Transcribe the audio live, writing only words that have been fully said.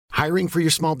Hiring for your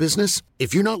small business?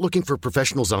 If you're not looking for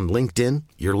professionals on LinkedIn,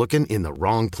 you're looking in the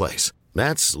wrong place.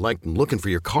 That's like looking for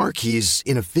your car keys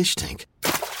in a fish tank.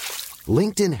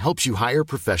 LinkedIn helps you hire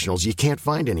professionals you can't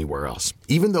find anywhere else,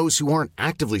 even those who aren't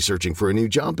actively searching for a new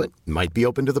job but might be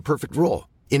open to the perfect role.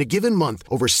 In a given month,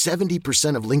 over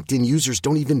 70% of LinkedIn users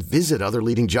don't even visit other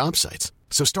leading job sites.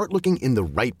 So start looking in the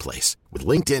right place. With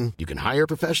LinkedIn, you can hire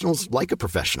professionals like a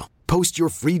professional. Post your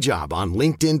free job on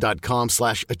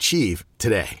linkedin.com/achieve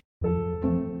today.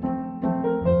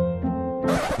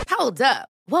 Hold up.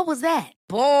 What was that?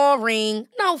 Boring.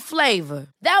 No flavor.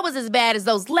 That was as bad as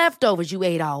those leftovers you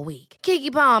ate all week.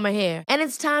 Keke Palmer here. And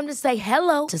it's time to say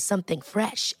hello to something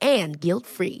fresh and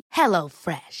guilt-free. Hello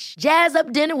Fresh. Jazz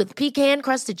up dinner with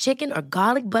pecan-crusted chicken or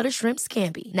garlic butter shrimp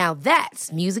scampi. Now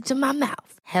that's music to my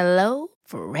mouth. Hello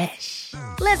Fresh.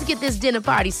 Let's get this dinner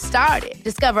party started.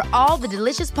 Discover all the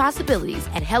delicious possibilities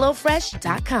at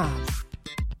HelloFresh.com.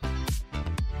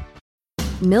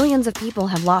 Millions of people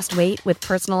have lost weight with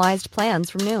personalized plans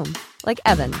from Noom. Like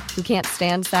Evan, who can't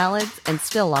stand salads and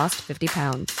still lost 50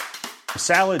 pounds.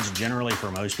 Salads generally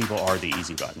for most people are the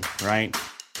easy button, right?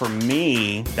 For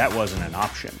me, that wasn't an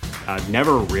option. I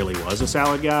never really was a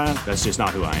salad guy. That's just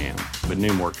not who I am. But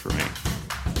Noom worked for me.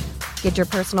 Get your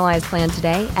personalized plan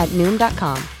today at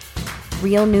Noom.com.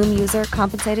 Real Noom user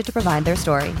compensated to provide their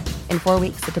story. In 4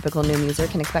 weeks, the typical Noom user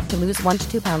can expect to lose 1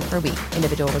 to 2 pounds per week.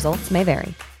 Individual results may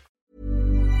vary.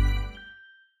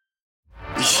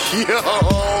 Yo,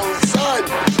 son!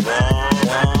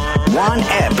 One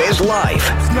ep is life.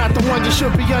 It's not the one you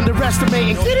should be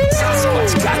underestimating.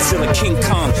 Sasquatch, Godzilla, King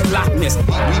Kong, Loch Ness. We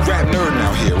rap nerd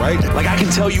now here, right? Like I can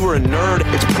tell you were a nerd.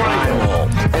 It's primal.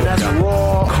 And that's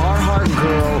raw, Carhartt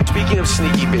girl. Speaking of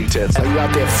sneaky big tits, Are you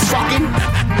out there fucking?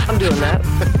 I'm doing that.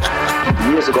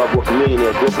 Years ago, I bought a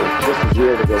millionaire different. This was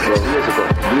years ago, bro.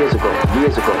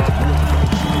 Years ago.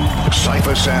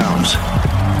 Cypher Sounds.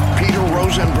 Peter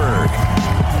Rosenberg.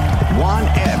 One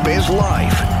ep is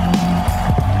life.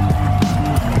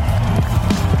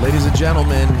 Ladies and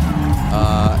gentlemen,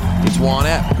 it's Juan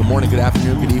Ep. Good morning, good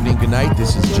afternoon, good evening, good night.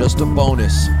 This is just a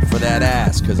bonus for that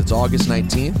ass because it's August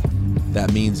 19th.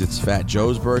 That means it's Fat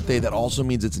Joe's birthday. That also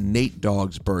means it's Nate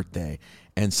Dogg's birthday.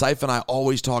 And Syph and I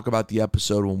always talk about the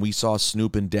episode when we saw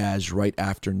Snoop and Daz right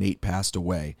after Nate passed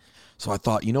away. So I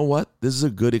thought, you know what? This is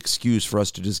a good excuse for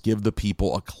us to just give the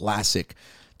people a classic.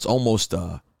 It's almost,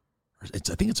 I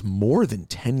think it's more than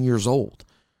 10 years old.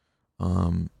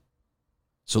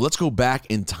 So let's go back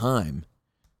in time.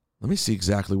 Let me see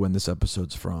exactly when this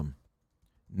episode's from.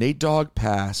 Nate Dogg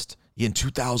passed in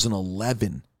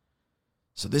 2011.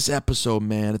 So this episode,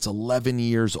 man, it's 11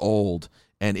 years old,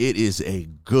 and it is a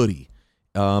goodie.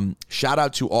 Shout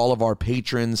out to all of our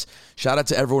patrons. Shout out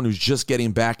to everyone who's just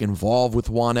getting back involved with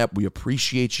Juan Ep. We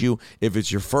appreciate you. If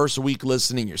it's your first week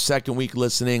listening, your second week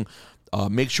listening,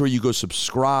 make sure you go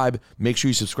subscribe. Make sure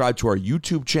you subscribe to our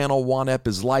YouTube channel, Juan Ep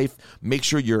is Life. Make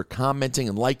sure you're commenting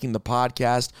and liking the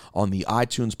podcast on the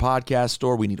iTunes podcast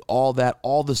store. We need all that,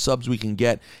 all the subs we can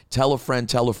get. Tell a friend,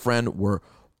 tell a friend. We're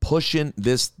pushing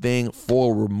this thing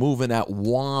forward. We're moving at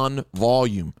one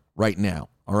volume right now,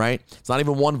 all right? It's not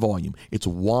even one volume. It's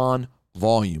one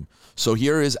volume. So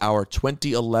here is our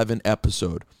 2011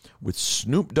 episode with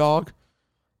Snoop Dogg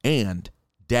and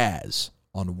Daz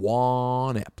on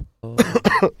Juan Ep.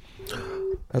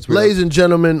 Ladies and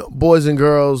gentlemen, boys and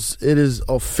girls, it is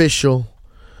official.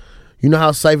 You know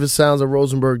how Cypher Sounds and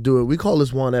Rosenberg do it. We call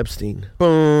this Juan Epstein.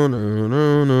 One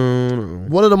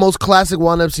of the most classic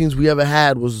Juan Epsteins we ever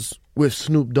had was with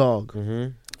Snoop Dogg.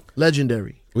 Mm-hmm.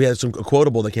 Legendary. We had a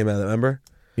quotable that came out of that, remember?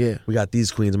 Yeah. We got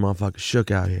these queens and motherfuckers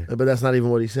shook out here. But that's not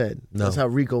even what he said. No. That's how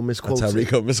Rico misquoted it. That's how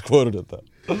Rico misquoted it, though.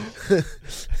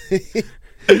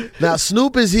 Now,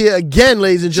 Snoop is here again,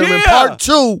 ladies and gentlemen, part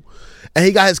 2. And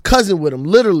he got his cousin with him.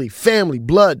 Literally, family,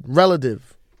 blood,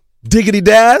 relative. Diggity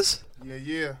Daz?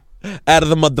 Yeah. Out of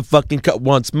the motherfucking cut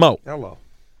once more. Hello.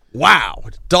 Wow.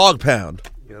 Dog pound.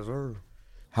 Yes, sir.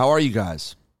 How are you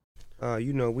guys?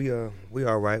 We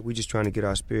all right. We just trying to get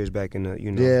our spirits back in the,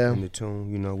 in the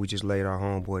tune. We just laid our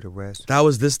homeboy to rest. That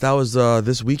was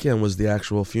this weekend was the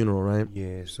actual funeral, right?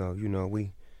 Yeah, so,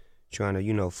 we trying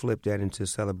to, flip that into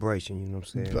celebration, you know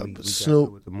what I'm saying? We Snoop,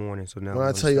 got with the morning, so now when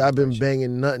I tell you, I've been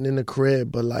banging nothing in the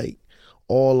crib, but like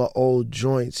all the old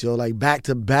joints, like back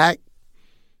to back,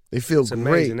 they feel it's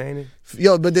great. Amazing, ain't it?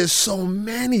 Yo, but there's so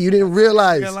many. You didn't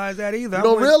realize. I didn't realize that either. You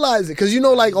don't realize it, because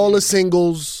like all the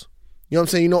singles, you know what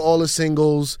I'm saying? You know all the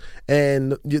singles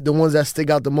and the ones that stick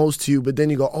out the most to you, but then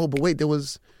you go, oh, but wait, there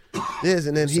was this,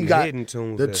 and then he got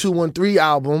the 213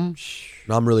 album.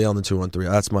 No, I'm really on the 213.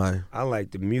 That's my. I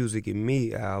like the Music and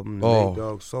Me album, the Nate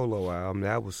Dogg solo album.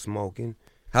 That was smoking.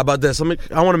 How about this? I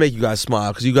want to make you guys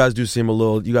smile because you guys do seem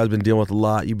you guys been dealing with a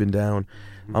lot. You've been down.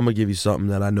 I'm going to give you something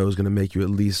that I know is going to make you at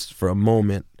least for a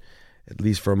moment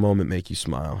make you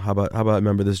smile. How about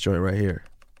remember this joint right here?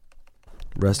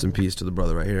 Rest in peace to the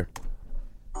brother right here.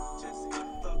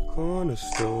 Corner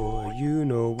store, you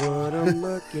know what I'm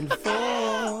looking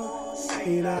for.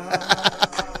 Say I've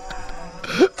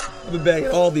been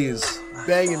banging all these.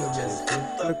 Banging them.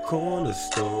 The corner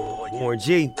store. Warren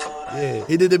G. Yeah.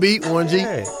 He did the beat, Warren G?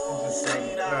 Yeah.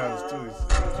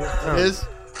 Is?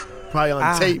 Probably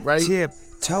on tape, right?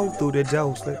 Tiptoe through the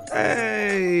door.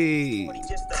 Hey.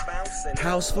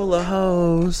 House full of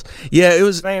hoes. Yeah, it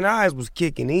was. St. Ives was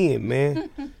kicking in, man.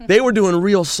 They were doing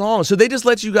real songs. So they just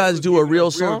let you guys do a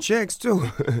real song? Real checks, too.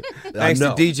 Thanks to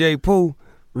DJ Pooh.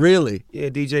 Really? Yeah,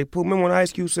 DJ Pooh. Remember when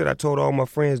Ice Cube said, I told all my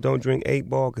friends don't drink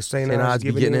 8-Ball because St. Ives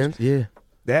was giving in? Yeah.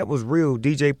 That was real.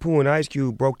 DJ Pooh and Ice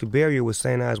Cube broke the barrier with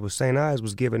St. Ives, where St. Ives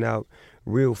was giving out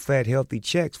real fat, healthy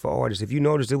checks for artists. If you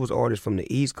notice, it was artists from the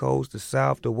East Coast, the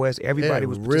South, the West. Everybody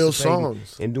was real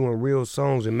songs and doing real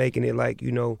songs and making it like,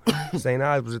 St.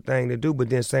 Ives was a thing to do. But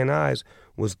then St. Ives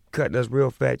was cutting us real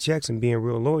fat checks and being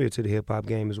real loyal to the hip-hop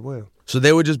game as well. So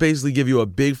they would just basically give you a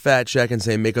big fat check and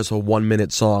say, make us a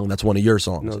 1-minute song that's one of your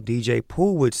songs. No, DJ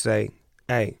Pooh would say,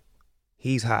 hey,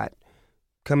 he's hot.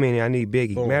 Come in here, I need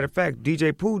Biggie. Boom. Matter of fact,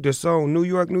 DJ Pooh, the song New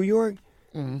York, New York,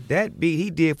 that beat he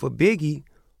did for Biggie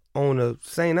on a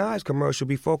St. Ives commercial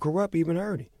before Corrupt even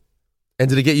heard it. And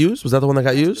did it get used? Was that the one that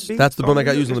got used? That's the one that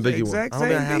got used on the Biggie one. Exact I don't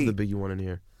think I have same the Biggie one in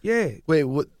here. Yeah. Wait,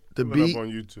 what? The beat? Up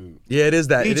on YouTube. Yeah, it is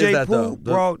that. It is DJ that, Pooh though.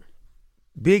 brought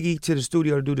Biggie to the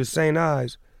studio to do the St.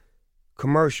 Ives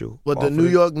commercial. What, the New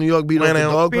York beat on the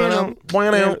Dog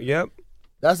Pound? Yep.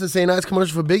 That's the St. Ives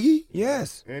commercial for Biggie?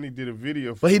 Yes. And he did a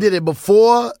video for But he did it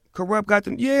before? Corrupt got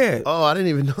them. Yeah. Oh, I didn't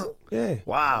even know. Yeah.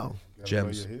 Wow.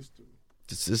 Gems.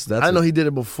 I know he did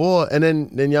it before, and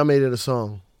then y'all made it a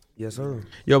song. Yes, sir.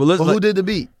 Yo, but who did the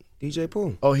beat? DJ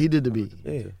Pooh. Oh, he did the beat.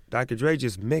 Yeah. Dr. Dre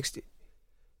just mixed it.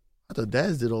 I thought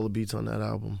Daz did all the beats on that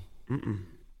album.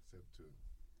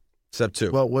 Except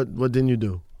 2. Well, what didn't you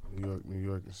do? New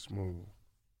York, and Smooth.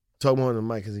 Talk more on the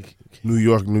mic. New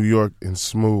York, and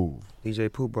Smooth.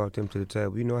 DJ Pooh brought them to the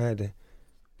table. I had to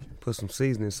put some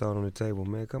seasoning salt on the table,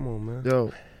 man. Come on, man.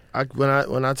 Yo,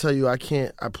 when I tell you I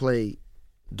play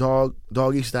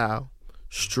Doggy Style,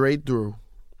 straight through,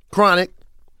 Chronic,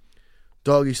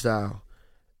 Doggy Style,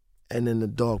 and then the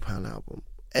Dog Pound album.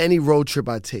 Any road trip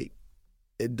I take,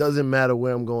 it doesn't matter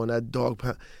where I'm going. That Dog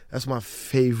Pound, that's my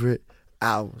favorite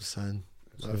album, son.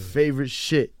 My favorite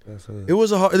shit. It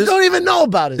was a hard. You don't even know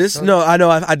about it. No, I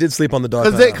know. I did sleep on the Dog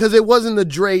Pound because it wasn't the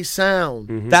Dre sound.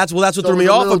 Mm-hmm. That's what threw me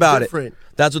off about it.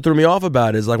 That's what threw me off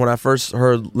about it. Is like when I first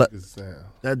heard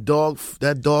that dog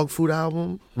food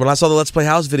album. When I saw the Let's Play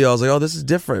House video, I was like, oh, this is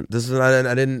different. This is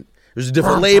I didn't. There's a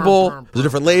different label. It was a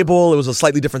different label. It was a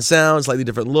slightly different sound, slightly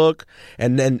different look,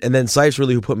 and then Sipes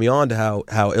really who put me on to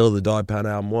how ill the Dog Pound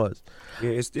album was.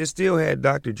 Yeah, it still had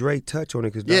Dr. Dre touch on it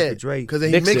because Dr. Dre he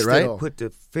mixed it, right? Put the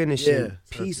finishing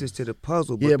pieces to the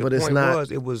puzzle. But the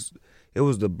point it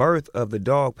was the birth of the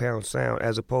Dog Pound sound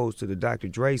as opposed to the Dr.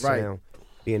 Dre sound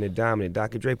being the dominant.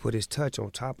 Dr. Dre put his touch on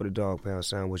top of the Dog Pound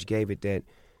sound, which gave it that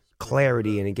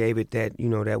clarity and it gave it that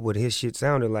that what his shit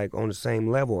sounded like on the same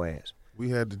level as.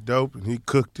 We had the dope and he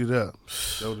cooked it up.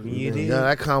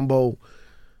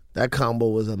 That combo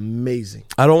was amazing.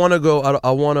 I don't want to go.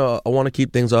 I want to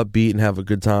keep things upbeat and have a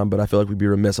good time, but I feel like we'd be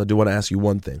remiss. I do want to ask you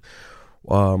one thing.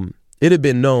 It had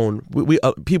been known, we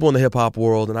people in the hip hop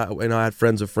world, and I had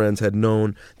friends of friends had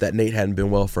known that Nate hadn't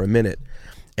been well for a minute,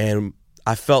 and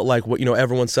I felt like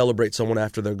everyone celebrates someone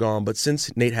after they're gone, but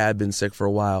since Nate had been sick for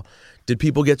a while, did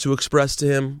people get to express to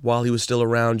him while he was still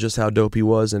around just how dope he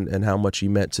was and how much he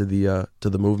meant to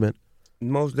the movement?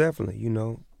 Most definitely, he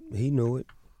knew it.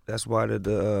 That's why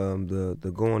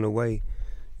the going away,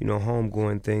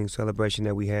 homegoing thing, celebration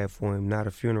that we had for him, not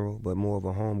a funeral, but more of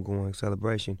a homegoing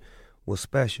celebration, was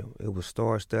special. It was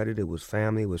star-studded, it was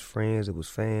family, it was friends, it was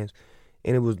fans,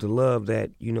 and it was the love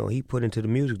that, he put into the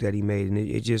music that he made, and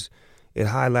it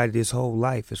highlighted his whole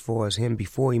life as far as him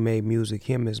before he made music,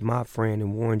 him as my friend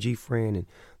and Warren G friend, and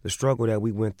the struggle that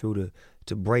we went through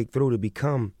to break through to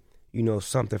become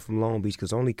something from Long Beach,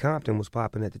 because only Compton was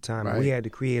popping at the time. Right. We had to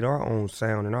create our own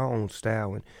sound and our own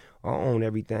style and our own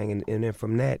everything. And then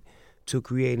from that to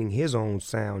creating his own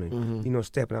sound and,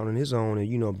 stepping out on his own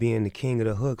and, being the king of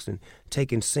the hooks and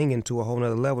taking singing to a whole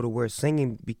nother level to where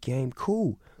singing became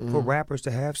cool for rappers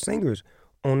to have singers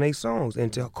on their songs.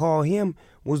 And to call him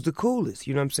was the coolest.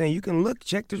 You know what I'm saying? You can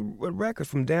check the records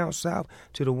from down south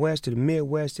to the west, to the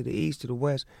Midwest, to the east, to the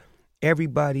west.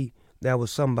 Everybody that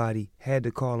was somebody had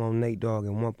to call on Nate Dogg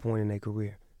at one point in their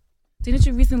career. Didn't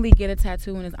you recently get a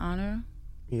tattoo in his honor?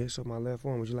 Yeah, it's on my left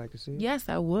arm. Would you like to see it? Yes,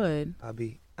 I would. I'd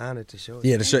be honored to show it.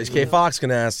 Yeah, to show K Fox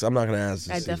can ask. I'm not gonna ask.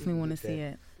 I definitely want to see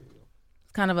it.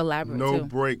 It's kind of elaborate No too.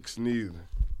 breaks neither.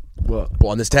 What?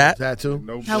 On this Tattoo?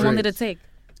 No How long did it take?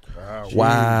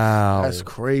 Wow. That's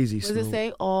crazy. What does it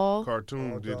say? All.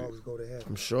 Cartoon did it.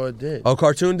 I'm sure it did. Oh,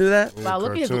 Cartoon did that? Wow,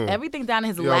 look at his, everything down in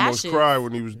his He lashes. almost cried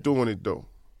when he was doing it though.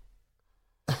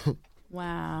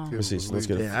 Wow. Let me see. Let's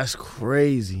get it. Yeah, that's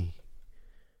crazy.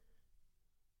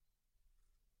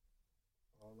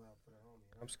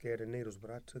 I'm scared of needles, but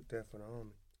I took that for the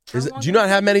homie. Do you not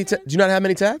have many? Do you not have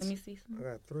many tats? Let me see some.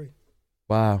 I got 3,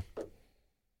 Wow.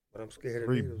 but I'm scared of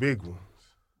 3 needles. big ones.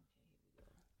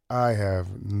 I have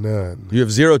none. You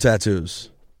have 0 tattoos.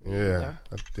 Yeah,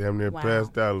 I damn near Wow.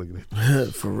 passed out looking at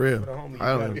that. For real. For the homie, you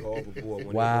I gotta don't. go overboard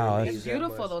when Wow, it that's It's means that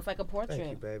beautiful much. though. It's like a portrait.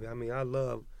 Thank you, baby. I mean, I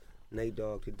love Nate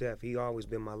Dogg to death. He always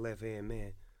been my left-hand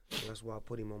man. So that's why I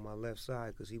put him on my left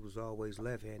side, because he was always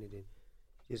left-handed. And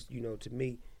just, to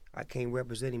me, I can't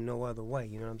represent him no other way,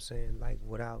 you know what I'm saying? Like,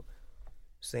 without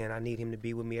saying I need him to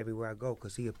be with me everywhere I go,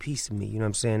 because he a piece of me, you know what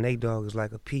I'm saying? Nate Dogg is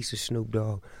like a piece of Snoop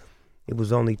Dogg. It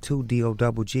was only 2 D-O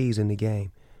double G's in the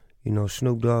game.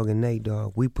 Snoop Dogg and Nate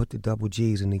Dogg, we put the double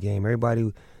G's in the game.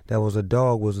 Everybody that was a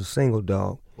dog was a single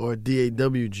dog. Or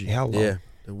DAWG. Hello. Yeah.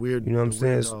 The weird. You know what I'm the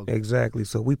weird saying? dog. Exactly.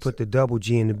 So we put the double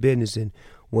G in the business, and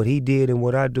what he did and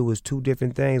what I do is 2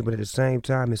 different things, but at the same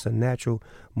time, it's a natural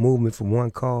movement for one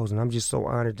cause. And I'm just so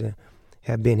honored to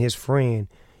have been his friend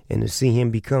and to see him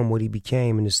become what he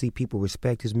became and to see people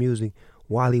respect his music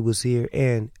while he was here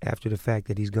and after the fact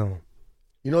that he's gone.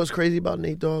 You know what's crazy about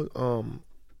Nate Dogg?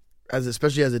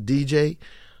 Especially as a DJ,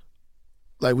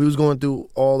 like we was going through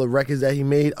all the records that he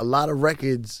made. A lot of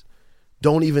records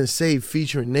don't even say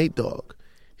featuring Nate Dogg.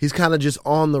 He's kind of just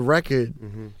on the record,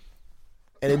 and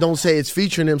it don't say it's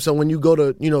featuring him. So when you go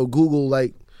to Google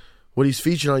like what he's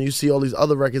featured on, you see all these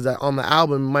other records that on the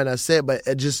album might not say it, but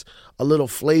it just a little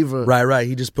flavor. Right.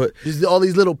 He just put all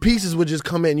these little pieces would just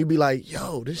come in. You'd be like,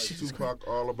 yo, this shit is Tupac,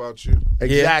 All About You.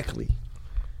 exactly.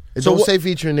 It So don't what- say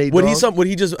featuring Nate Would Dogg. would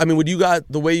he just? I mean, would you guys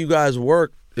the way you guys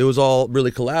work? It was all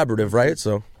really collaborative, right?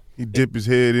 So He dip his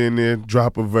head in there,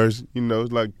 drop a verse.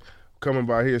 It's like coming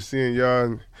by here, seeing y'all.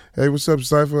 And, hey, what's up,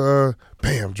 Cypher?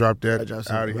 Bam, drop that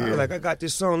out of here. Like, I got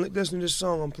this song. Listen to this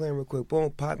song I'm playing real quick.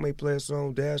 Boom, Pac may play a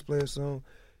song, Dash play a song.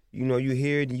 You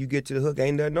hear it and you get to the hook,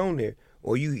 ain't nothing on there.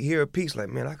 Or you hear a piece like,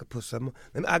 man, I could put something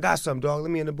on. I got something, dog.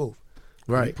 Let me in the booth.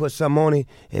 Right. You put something on it,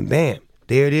 and bam,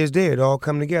 there it is there. It all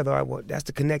come together. All right, well, that's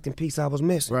the connecting piece I was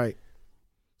missing. Right.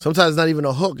 Sometimes it's not even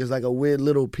a hook. It's like a weird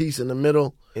little piece in the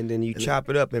middle. And then you chop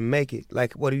it up and make it.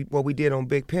 Like what we did on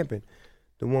Big Pimpin'.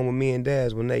 The one with me and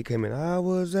Daz when they came in. I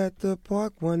was at the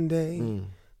park one day.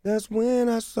 That's when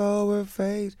I saw her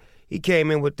face. He came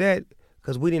in with that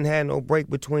because we didn't have no break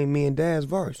between me and Daz's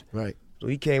verse. Right. So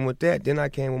he came with that. Then I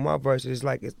came with my verse. It's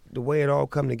like the way it all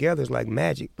come together is like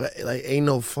magic. But like, ain't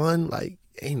no fun. Like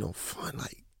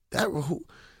that.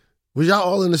 Was y'all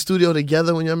all in the studio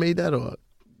together when y'all made that, or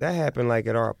that happened like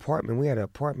at our apartment? We had an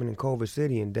apartment in Culver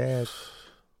City, and Daz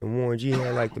and Warren G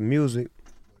had like the music,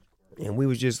 and we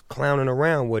was just clowning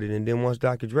around with it. And then once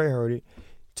Dr. Dre heard it,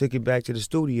 took it back to the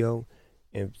studio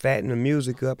and fattened the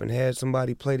music up and had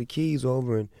somebody play the keys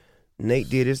over. And Nate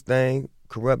did his thing,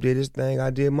 Corrupt did his thing, I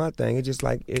did my thing. It just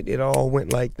like it all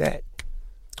went like that.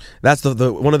 that's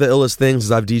the one of the illest things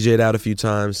is I've DJ'd out a few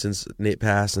times since Nate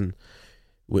passed, and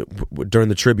during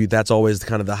the tribute, that's always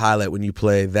kind of the highlight when you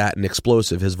play that and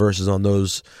Explosive, his verses on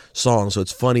those songs. So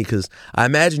it's funny because I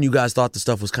imagine you guys thought the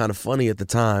stuff was kind of funny at the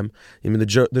time. I mean,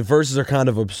 the verses are kind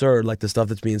of absurd, like the stuff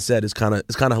that's being said is kind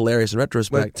of hilarious in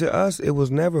retrospect. But to us, it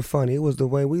was never funny. It was the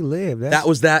way we lived. It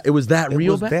was that real. It was that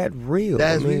real.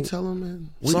 That's what you tell them,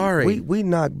 man. We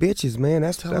knock bitches, man.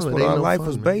 That's them what it our ain't no life fun,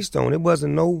 was man. based on. It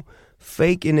wasn't no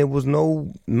faking. It was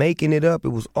no making it up. It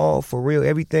was all for real.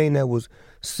 Everything that was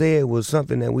said was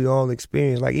something that we all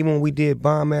experienced. Like even when we did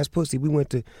Bomb Ass Pussy, we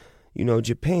went to,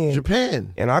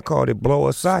 Japan. And I called it Blow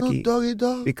Osaki. Snoop Doggy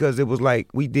Dogg. Because it was like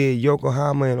we did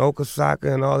Yokohama and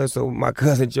Okasaka and all that. So my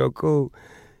cousin Joe Cool,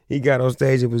 he got on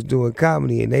stage and was doing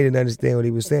comedy, and they didn't understand what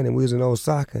he was saying, and we was in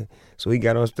Osaka. So he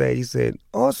got on stage, he said,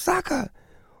 Osaka,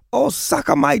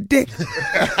 my dick.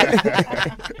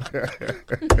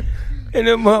 And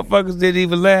them motherfuckers didn't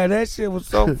even laugh. That shit was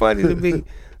so funny to me.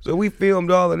 So we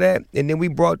filmed all of that, and then we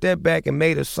brought that back and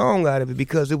made a song out of it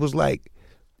because it was like,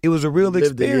 it was a real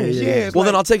experience. Well,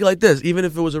 then I'll take it like this. Even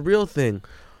if it was a real thing,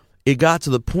 it got to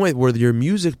the point where your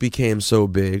music became so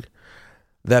big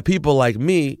that people like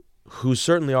me, who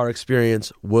certainly our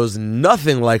experience was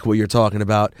nothing like what you're talking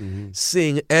about,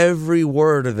 sing every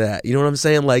word of that. You know what I'm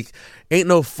saying? Like, ain't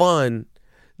no fun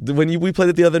we played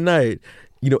it the other night,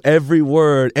 every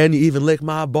word, and you even lick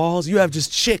my balls. You have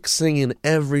just chicks singing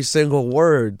every single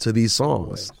word to these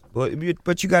songs.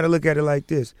 But you got to look at it like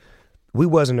this. We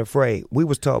wasn't afraid. We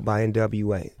was taught by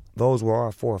NWA. Those were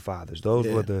our forefathers. Those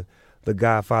were the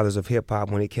godfathers of hip-hop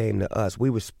when it came to us. We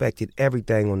respected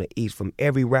everything on the East. From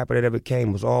every rapper that ever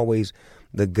came was always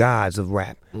the gods of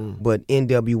rap. But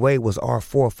NWA was our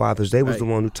forefathers. They was the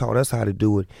one who taught us how to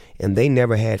do it, and they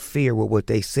never had fear with what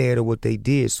they said or what they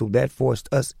did. So that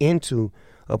forced us into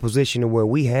a position where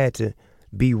we had to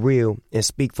be real and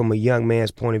speak from a young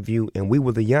man's point of view. And we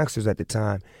were the youngsters at the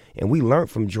time, and we learned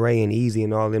from Dre and Easy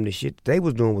and all them. The shit they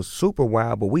was doing was super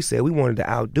wild, but we said we wanted to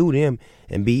outdo them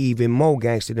and be even more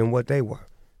gangster than what they were.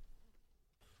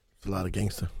 It's a lot of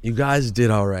gangster. You guys did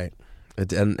all right.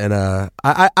 And I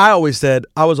always said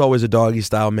I was always a doggy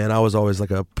style man. I was always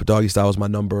like a doggy style was my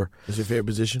number. Is your favorite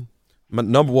position? My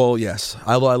number, well, yes.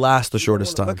 I last the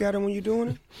shortest time. Look at her when you're doing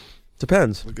it?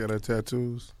 Depends. Look at her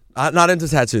tattoos. Not into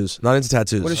tattoos. Not into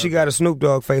tattoos. What if she got a Snoop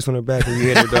Dogg face on her back and you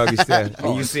hit her doggy style?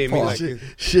 And you see me like this?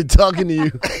 Shit talking to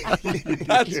you.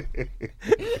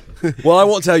 Well, I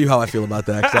won't tell you how I feel about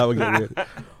that because that would get weird.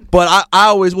 But I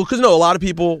always, because a lot of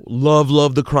people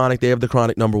love the Chronic. They have the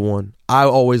Chronic number one. I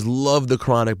always loved the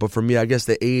Chronic, but for me, I guess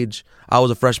the age, I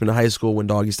was a freshman in high school when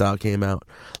Doggy Style came out.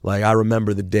 Like, I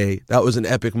remember the day. That was an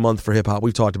epic month for hip-hop.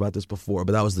 We've talked about this before,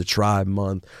 but that was the Tribe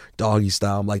month, Doggy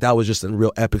Style. Like, that was just a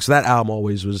real epic. So that album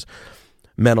always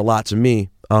meant a lot to me.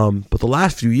 But the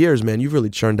last few years, man, you've really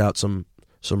churned out some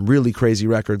really crazy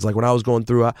records. Like, when I was going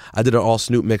through, I did an all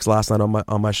Snoop mix last night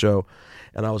on my show.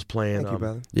 And I was playing. Thank you,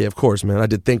 brother. Yeah, of course, man. I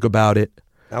did Think About It.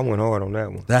 I went hard on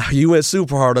that one. You went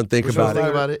super hard on Think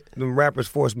About It. The rappers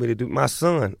forced me to do. My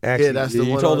son, actually. Yeah, that's the one.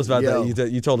 You told us about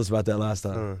that. You told us about that last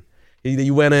time.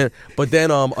 You went in, but then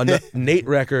a Nate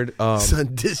record.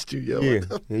 Son dissed you, yo. Yeah.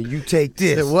 And you take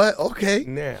this. Said what? Okay.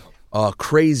 Now.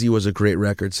 Crazy was a great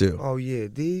record too. Oh yeah,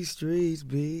 these streets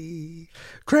be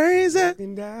crazy.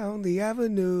 Walking down the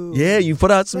avenue. Yeah, you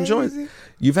put out some joints.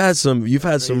 You've had some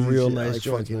Crazy real shit, nice like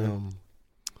joints. fucking,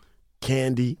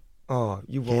 Candy. Oh,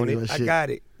 you want Candy it? I shit.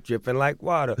 got it. Dripping like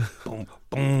water. Boom,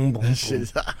 boom, boom, boom.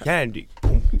 Candy.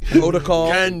 Protocol.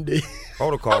 Candy.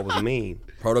 Protocol was mean.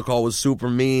 Protocol was super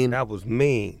mean. That was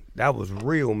mean. That was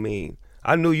real mean.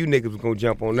 I knew you niggas was gonna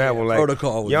jump on that one. Like,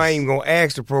 Protocol was- y'all ain't even gonna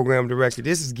ask the program director.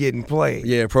 This is getting played.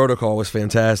 Yeah, Protocol was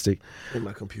fantastic. In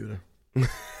my computer.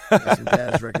 Got some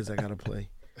jazz records I gotta play.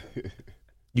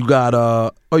 You got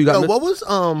you got Yo, what was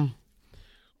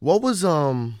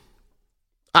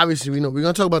obviously we're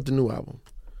gonna talk about the new album.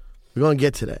 We're gonna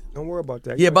get to that. Don't worry about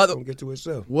that. Yeah, You're by gonna get to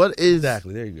itself. What is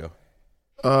exactly? There you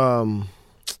go.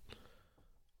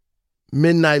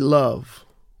 Midnight Love?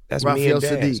 That's Raphael me and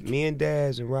Daz. Sadiq. Me and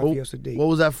Daz and Raphael Sadiq. What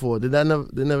was that for? Did that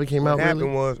never came out? What happened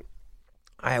really? was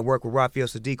I had worked with Raphael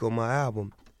Sadiq on my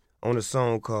album on a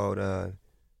song called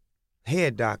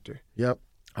Head Doctor. Yep.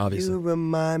 Obviously. You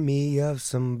remind me of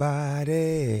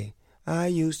somebody I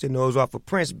used to know. It was off a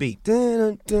Prince beat.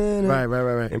 Dun, dun, dun.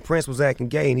 Right. And Prince was acting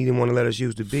gay and he didn't want to let us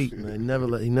use the beat. He never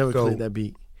So, played that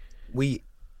beat. We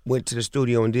went to the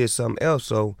studio and did something else.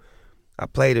 So I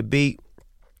played a beat.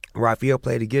 Raphael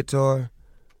played the guitar.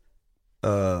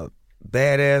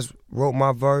 Badass wrote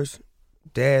my verse.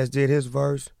 Daz did his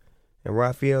verse. And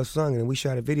Raphael sung it. And we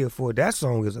shot a video for it. That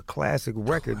song is a classic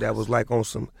record that was like on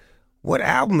some... What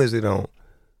album is it on?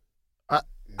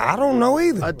 I don't know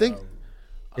either. I think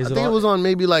Is I it think on- it was on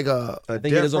maybe like a. I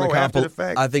think it is on a After the compil-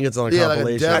 fact. I think it's on a Yeah, like a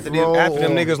compilation. Death After them- Row after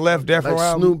them or niggas left Death like Row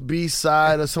album. Snoop B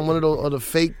side or some one of those or the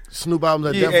fake Snoop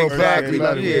albums that Yeah, Death Row exactly.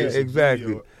 Factory. Yeah,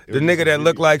 exactly. The nigga that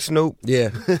looked like Snoop. Yeah.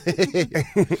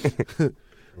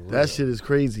 That shit is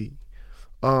crazy.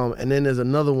 And then there's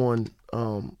another one,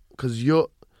 cause your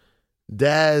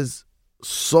Daz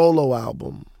solo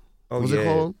album. Oh, What's yeah. it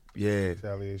called? Yeah.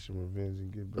 Retaliation, Revenge,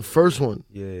 and Get Back. The first one.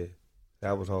 Yeah.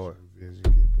 That was hard. Revenge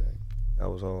and Get Back. That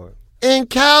was hard. In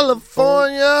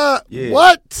California. Yeah.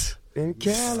 What? In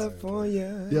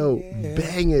California. Yo,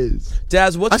 bangers.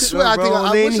 Daz, what's I swear, I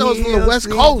wish I was from the West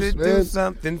Coast, man. Do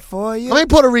something for you. How many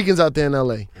Puerto Ricans out there in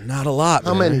LA? Not a lot.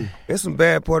 How man. many? There's some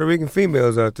bad Puerto Rican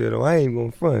females out there, though. I ain't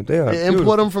gonna front. They are They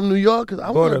import them from New York? Cause I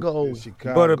want to go.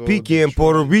 Chicago, Puerto Pecan,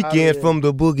 Puerto Rican yeah. from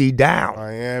the boogie down.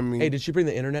 Miami. Hey, did she bring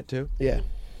the internet too? Yeah.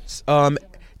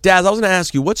 Daz, I was gonna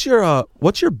ask you, what's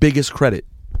your biggest credit?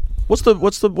 What's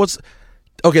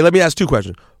okay, let me ask two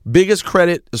questions. Biggest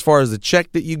credit as far as the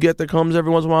check that you get that comes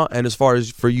every once in a while, and as far as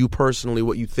for you personally,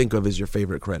 what you think of as your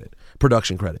favorite credit,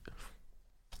 production credit.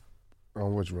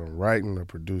 On which one? Writing or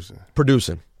producing?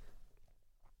 Producing.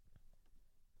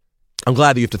 I'm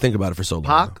glad that you have to think about it for so long.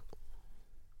 Pac?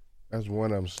 That's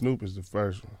one of them. Snoop is the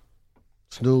first one.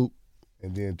 Snoop.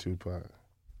 And then Tupac.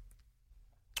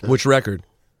 Which record?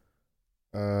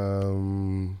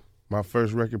 My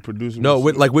first record producing. No,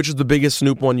 which is the biggest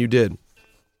Snoop one you did?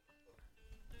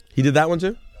 He did that one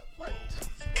too?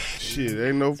 Shit,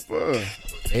 ain't no fun.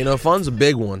 Ain't no fun's a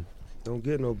big one. Don't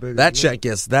get no bigger. That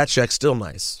check's still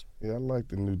nice. Yeah, I like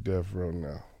the new Death Row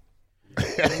now.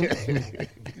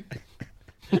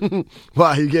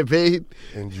 Why, you get paid?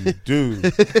 And you do.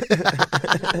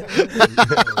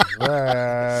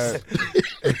 Right.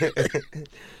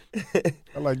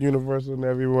 I like Universal and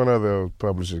every one of those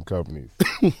publishing companies.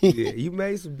 Yeah, you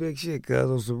made some big shit, cuz,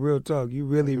 on some real talk. You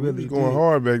really was going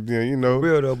hard back then, you know.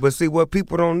 Real though. But see, what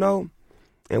people don't know,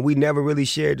 and we never really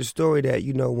shared the story that,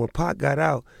 you know, when Pac got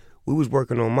out, we was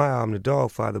working on my album, The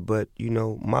Dogfather, but, you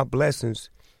know, my blessings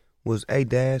was, hey,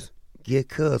 Daz, get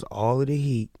cuz all of the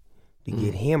heat to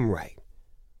get him right.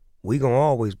 We gonna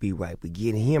always be right, but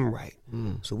get him right.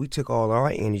 So we took all our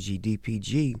energy,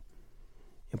 DPG,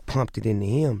 and pumped it into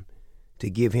him to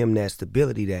give him that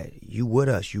stability that you with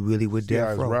us, you really with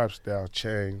Death Row. His rap style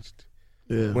changed.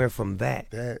 Yeah. Went from that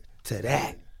to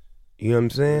that. You know what I'm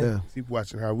saying? Yeah. Keep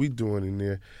watching how we doing in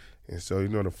there. And so, you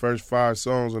know, the first 5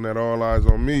 songs on that All Eyes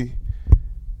on Me,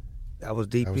 that was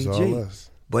DPG. That was all us.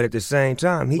 But at the same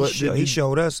time, he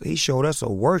showed us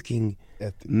a working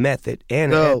method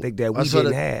and an ethic that we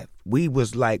didn't have. We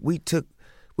was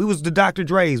the Dr.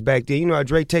 Dre's back there. You know how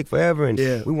Dre take forever, and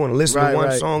we want to listen to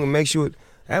one song and make sure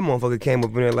that motherfucker came up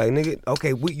in there like, nigga,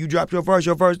 okay, you dropped your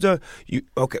verse done.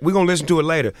 Okay, we gonna listen to it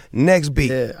later. Next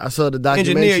beat. Yeah, I saw the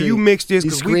documentary. Engineer, you mixed this. He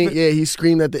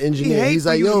screamed at the engineer. He's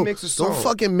like, yo, don't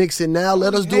fucking mix it now.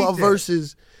 Let us do our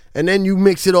verses. And then you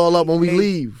mix it all up when we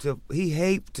leave. He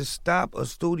hate to stop a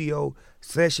studio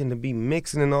session to be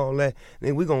mixing and all that. And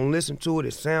then we gonna listen to it.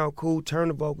 It sound cool. Turn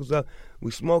the vocals up.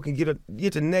 We smoke and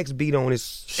get the next beat on.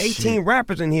 It's 18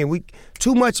 rappers in here. We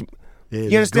too much. Yeah,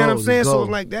 you understand what I'm saying? So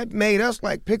it's like that made us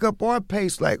like pick up our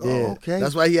pace. Like, oh, okay.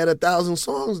 That's why he had 1,000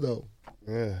 songs though.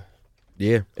 Yeah.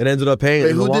 Yeah. It ended up paying.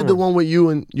 Wait, who did the one with you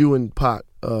and Pac?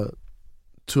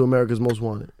 To America's Most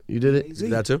Wanted. You did it?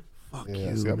 That too? Fuck you,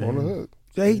 man. On the hook.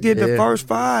 Yeah, he did the first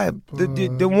 5.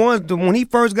 The ones when he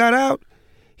first got out,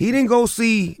 he didn't go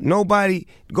see nobody,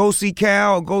 go see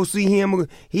Cal, or go see him.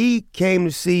 He came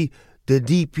to see the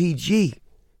DPG.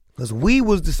 Because we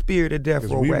was the spirit of Death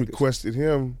Row we Records. Requested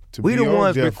him to we be the on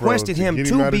ones Death requested Row him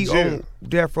to be on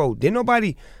Death Row. Didn't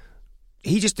nobody,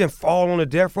 he just didn't fall on the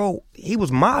Death Row. He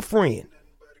was my friend.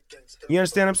 You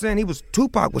understand what I'm saying?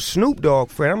 Tupac was Snoop Dogg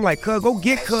friend. I'm like, cuz, go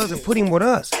get cuz and put him with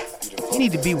us. He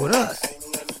need to be with us.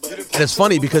 And it's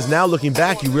funny because now looking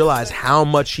back, you realize how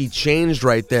much he changed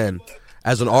right then.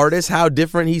 As an artist, how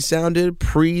different he sounded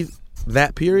pre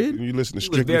that period. You listen to He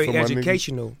was very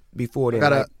educational before that.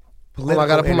 I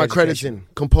gotta put my credits in.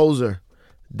 Composer,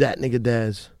 that nigga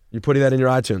Daz. You putting that in your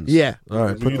iTunes? Yeah. All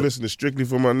right. You listen to Strictly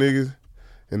for My Niggas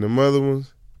and the other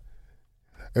ones.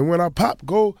 And when I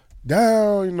go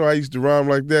down, you know, I used to rhyme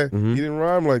like that. He didn't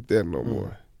rhyme like that no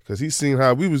more. Because he seen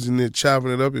how we was in there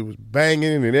chopping it up. It was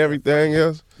banging and everything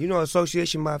else. You know,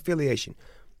 association by affiliation.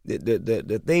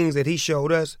 The things that he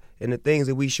showed us and the things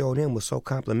that we showed him was so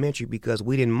complimentary because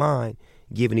we didn't mind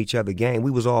giving each other game.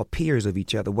 We was all peers of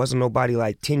each other. Wasn't nobody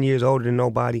like 10 years older than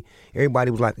nobody. Everybody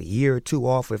was like a year or two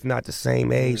off, if not the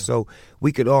same age. So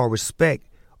we could all respect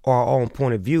our own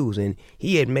point of views. And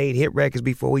he had made hit records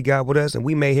before he got with us, and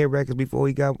we made hit records before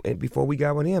we got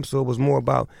with him. So it was more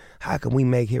about how can we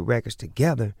make hit records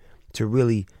together to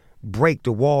really break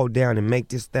the wall down and make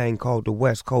this thing called the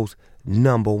West Coast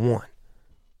 #1.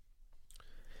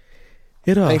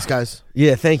 Thanks, guys.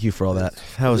 Yeah, thank you for all that.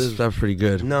 That was pretty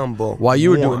good. #1.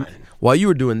 While you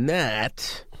were doing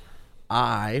that,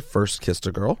 I first kissed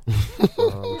a girl.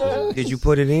 Did you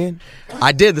put it in?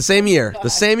 I did the same year.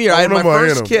 I had my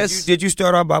first kiss. Did you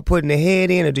start off by putting the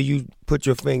head in, or did you put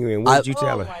your finger in? What did you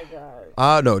tell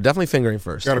her? No, definitely fingering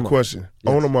first. Got a question.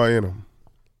 Yes. On them or in them?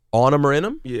 On them or in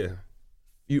them? Yeah.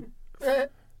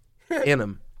 In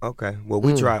them. Okay. Well,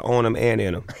 we try on them and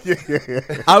in them.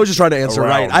 I was just trying to answer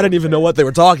right. I didn't even know what they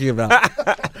were talking about.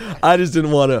 I just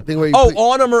didn't want to.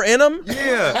 On them or in them?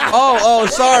 Yeah. Oh,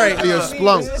 sorry. Your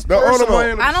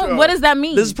splunk. What does that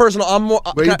mean? This is personal. I'm more.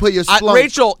 Where you put your splunk.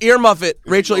 Rachel, earmuff it.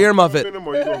 Rachel, earmuff it.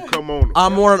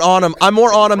 I'm more on him. I'm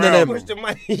more on him than him.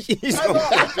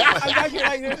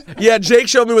 Yeah, Jake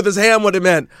showed me with his hand what it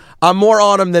meant. I'm more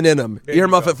on him than in him.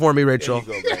 Earmuff it for me, Rachel.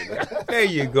 There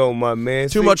you go, my man.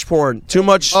 Too much porn. Too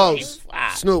much. Oh,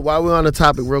 Snoop, while we're on the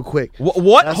topic real quick.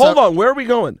 What? Hold on. Where are we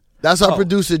going? That's our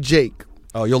producer, Jake.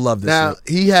 Oh, you'll love this. Now,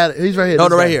 he's right here. No,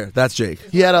 right here. That's Jake.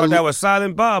 He had that was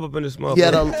Silent Bob up in this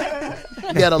motherfucker.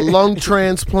 He had a lung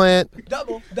transplant.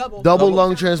 Double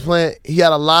lung transplant. He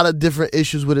had a lot of different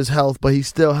issues with his health, but he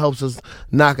still helps us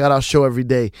knock out our show every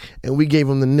day. And we gave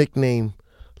him the nickname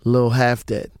Lil Half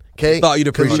Dead. Okay? Thought you'd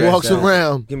appreciate he walks that.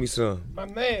 around. Give me some. My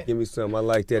man. Give me some. I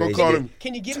like that. Don't call him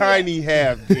Can you give Tiny me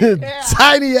Half Dead.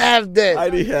 Tiny Half Dead.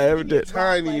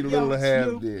 Tiny little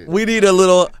half dead. We need a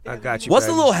little. I got you. What's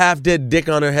the baby. little half dead dick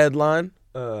on her headline?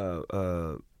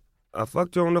 I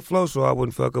fucked her on the floor so I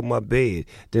wouldn't fuck up my bed.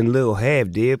 Then Lil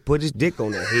Half Dead put his dick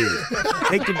on her head.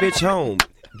 Take the bitch home.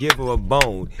 Give her a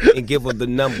bone and give her the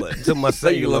number to my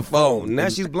cellular phone. Now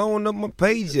she's blowing up my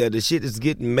pager. The shit is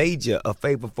getting major. A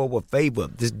favor for a favor.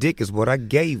 This dick is what I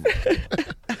gave her.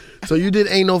 So you did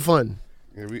Ain't No Fun.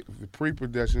 Yeah, the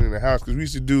pre-production in the house, because we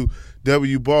used to do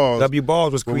W Balls. W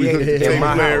Balls was created in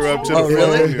my house.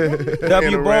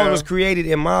 W Balls was created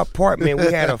in my apartment. We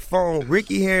had a phone.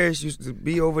 Ricky Harris used to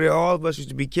be over there. All of us used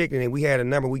to be kicking it. We had a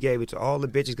number. We gave it to all the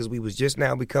bitches because we was just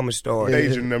now becoming stars.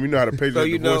 Paging them. You know how to page So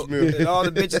you know, voicemail. all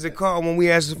the bitches that call when we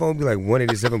answer the phone, be like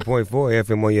 187.4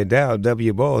 FM on your dial.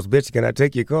 W Balls, bitch, can I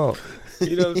take your call?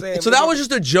 You know what I'm saying? So that was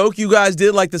just a joke you guys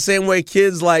did, like the same way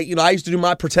kids, like, you know, I used to do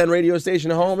my pretend radio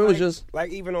station at home. It was just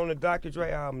like even on the Dr.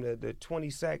 Dre album, the 20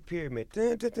 sack pyramid.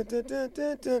 Dun, dun, dun, dun, dun,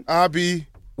 dun, dun. I be.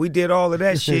 We did all of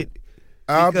that shit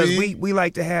because we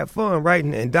like to have fun, right?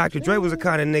 And Dr. Dre was the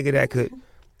kind of nigga that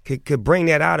could bring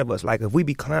that out of us. Like if we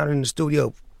be clowning in the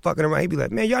studio, fucking around, he'd be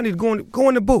like, "Man, y'all need to go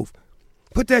in the booth,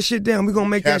 put that shit down. We gonna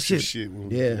make Capture that shit."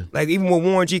 Yeah. Like even with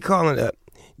Warren G calling up.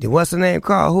 What's the name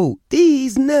called? Who?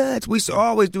 These nuts. We used to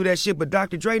always do that shit, but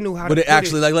Dr. Dre knew how to But it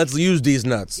actually, like, let's use these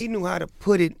nuts. He knew how to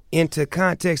put it into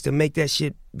context to make that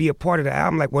shit be a part of the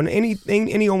album. Like when any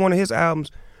one of his albums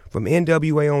from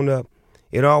NWA on up,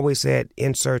 it always had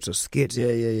inserts or skits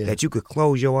that you could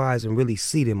close your eyes and really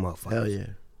see them motherfuckers. Hell yeah.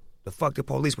 The fuck the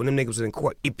police when them niggas was in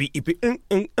court.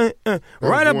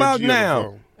 Right about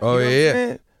now. Oh, You know what I'm yeah.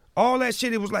 saying? All that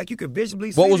shit, it was like you could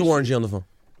visibly see What was this Warren shit. G on the phone?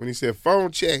 When he said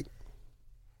phone check.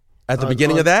 At the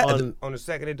beginning of that? On the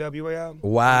second NWA album?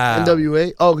 Wow.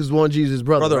 NWA? Oh, because Warren G's his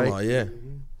brother, Brother-in-law, right? yeah.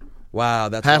 Wow,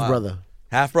 that's Half-brother.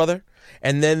 Half-brother?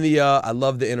 And then I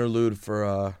love the interlude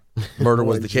for Murder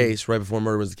Was the Case, right before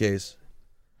Murder Was the Case.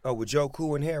 Oh, with Joe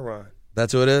Cool and Heron.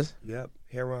 That's who it is? Yep.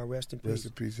 Heron, rest in peace. Rest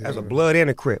in peace, That's a Heron. blood and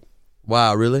a Crip.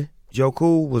 Wow, really? Joe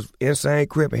Cool was Insane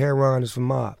Crip, and Heron is from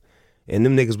Mob. And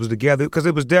them niggas was together because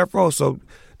it was Death Row. So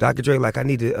Dr. Dre, like, I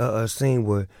need a scene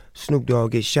where Snoop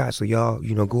Dogg gets shot. So y'all,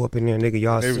 go up in there, nigga,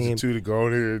 y'all They see was him. the two to go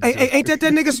there. Hey, ain't that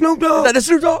nigga Snoop Dogg? That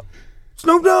Snoop Dogg?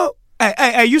 Snoop Dogg?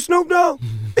 Hey, you Snoop Dogg?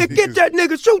 Hey, get that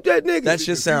nigga, shoot that nigga. That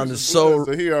shit sounded so...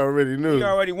 So he already knew. He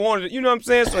already wanted it, you know what I'm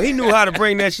saying? So he knew how to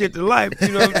bring that shit to life, you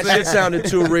know what I'm That saying? shit sounded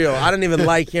too real. I didn't even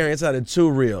like hearing it. It sounded too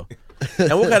real.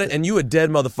 And what kind of... And you a dead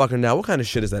motherfucker now. What kind of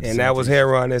shit is that? And that was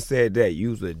Heron that said that.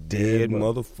 You's a dead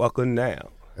motherfucker now.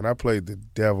 And I played the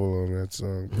devil on that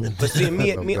song. But see,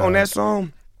 me on that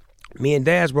song, me and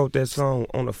Daz wrote that song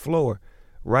on the floor,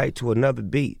 right to another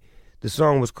beat. The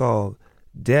song was called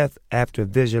Death After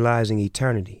Visualizing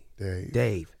Eternity.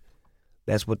 Dave.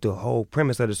 That's what the whole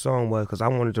premise of the song was, because I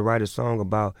wanted to write a song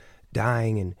about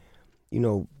dying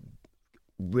and,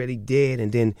 really dead,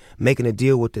 and then making a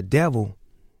deal with the devil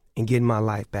and getting my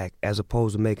life back, as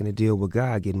opposed to making a deal with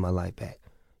God getting my life back.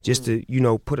 Just to,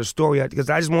 put a story out, because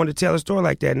I just wanted to tell a story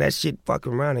like that, and that shit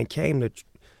fucking around and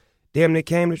damn near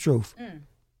came the truth.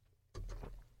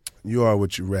 You are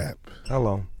what you rap.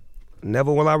 Hello.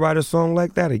 Never will I write a song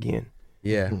like that again.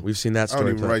 Yeah, we've seen that I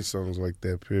story. don't even write songs like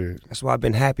that, period. That's why I've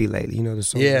been happy lately, the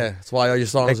song. Yeah, that's why all your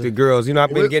songs... Like the girls, I've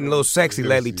been getting a little sexy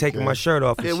lately, taking my shirt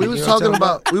off. Yeah, and we shit, was you know talking what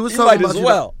I'm about... We was You talking might about as you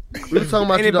well. We was talking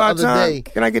about Ain't you it the about other time? day.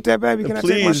 Can I get that, baby? Can I take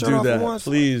my Please shirt do off for that. once?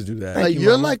 Please do that. Like,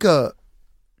 you're like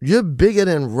you're bigger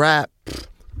than rap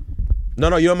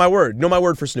No, you know my word. You know my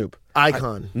word for Snoop.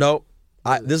 icon.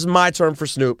 This is my term for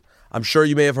Snoop. I'm sure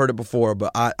you may have heard it before,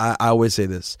 but I always say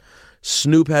this.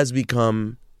 Snoop has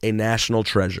become a national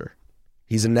treasure.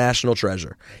 He's a national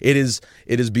treasure. It is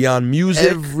beyond music.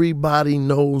 Everybody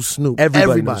knows Snoop.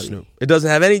 Everybody knows Snoop. It doesn't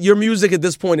have any... Your music at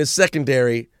this point is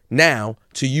secondary now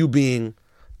to you being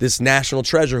this national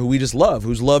treasure who we just love,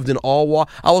 who's loved in all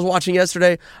I was watching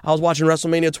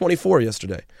WrestleMania 24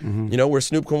 yesterday. Mm-hmm. Where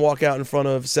Snoop can walk out in front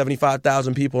of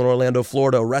 75,000 people in Orlando,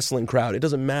 Florida, a wrestling crowd. It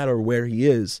doesn't matter where he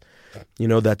is.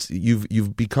 That's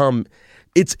you've become...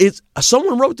 It's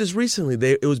someone wrote this recently.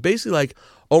 It was basically like,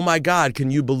 oh my God,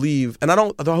 can you believe? And I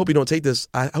hope you don't take this.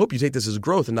 I hope you take this as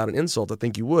growth and not an insult. I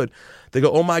think you would. They go,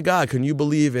 oh my God, can you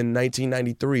believe in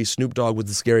 1993 Snoop Dogg was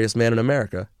the scariest man in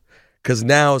America? Because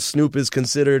now Snoop is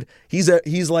considered, he's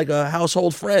like a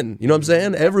household friend. You know what I'm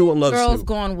saying? Everyone loves Girls Snoop.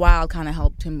 Gone Wild kind of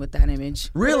helped him with that image.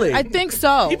 Really? I think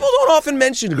so. People don't often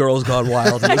mention Girls Gone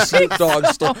Wild in the Snoop Dogg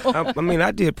stuff. I mean,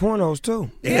 I did pornos too.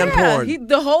 And porn.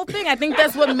 The whole thing, I think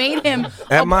that's what made him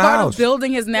At a my part house. of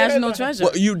building his national treasure.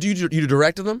 Well, you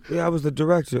directed them? Yeah, I was the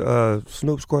director,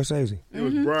 Snoop Scorsese. It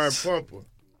was Brian Pumper.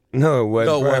 No, it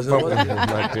wasn't. No, it Brian wasn't. Pumper was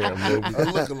my damn movie.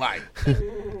 They look alike.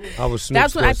 I was Snoop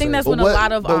That's when I think Scorsese. that's when But what- a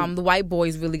lot of but- the white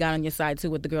boys really got on your side too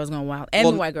with the Girls Gone Wild and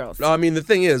the white girls. I mean, the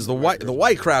thing is, the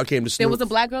white crowd came to Snoop There was a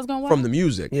Black Girls Gone Wild from the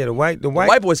music. Yeah, the white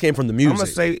White boys came from the music.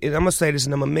 I'm gonna say this,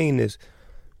 and I'm gonna mean this.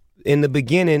 In the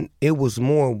beginning, it was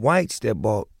more whites that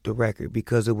bought the record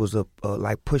because it was a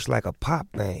like pushed like a pop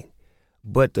thing,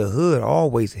 but the hood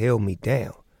always held me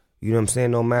down. You know what I'm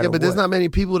saying? No matter. Yeah, but there's not many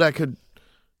people that could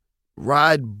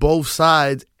ride both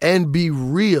sides and be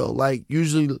real. Like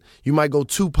usually you might go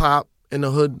too pop and the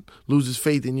hood loses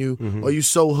faith in you, or you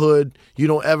so hood you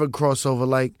don't ever cross over.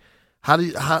 Like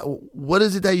what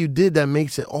is it that you did that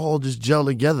makes it all just gel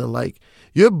together? Like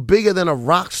you're bigger than a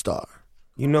rock star.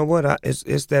 You know what?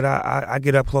 It's that I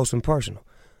get up close and personal.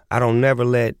 I don't never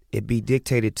let it be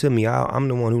dictated to me. I'm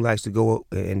the one who likes to go up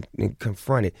and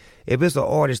confront it. If it's an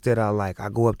artist that I like, I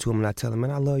go up to him and I tell him,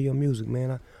 man, I love your music,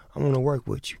 man. I want to work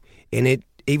with you. And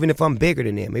even if I'm bigger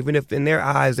than them, even if in their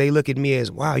eyes they look at me as,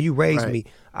 wow, you raised me,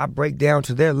 I break down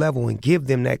to their level and give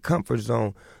them that comfort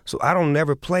zone. So I don't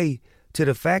never play to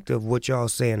the fact of what y'all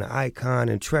saying, icon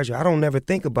and treasure. I don't never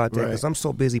think about that because I'm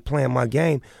so busy playing my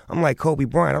game. I'm like Kobe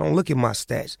Bryant. I don't look at my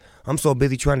stats. I'm so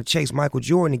busy trying to chase Michael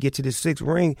Jordan and get to the 6th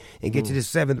ring and get to the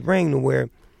 7th ring to where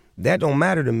that don't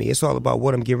matter to me. It's all about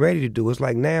what I'm getting ready to do. It's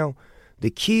like now the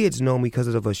kids know me because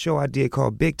of a show I did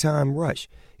called Big Time Rush.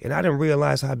 And I didn't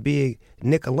realize how big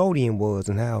Nickelodeon was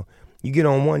and how you get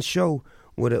on one show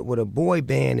with a boy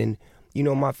band. And, you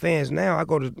know, my fans now, I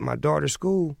go to my daughter's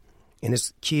school, and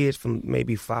it's kids from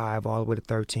maybe 5 all the way to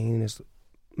 13. It's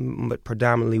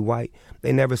predominantly white.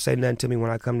 They never say nothing to me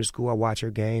when I come to school. I watch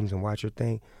her games and watch her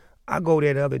thing. I go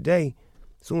there the other day.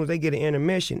 As soon as they get an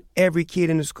intermission, every kid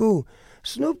in the school,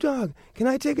 Snoop Dogg, can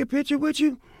I take a picture with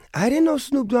you? I didn't know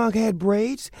Snoop Dogg had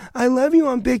braids. I love you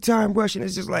on Big Time Rush. And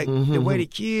it's just like the way the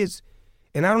kids,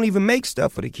 and I don't even make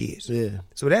stuff for the kids. Yeah.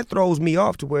 So that throws me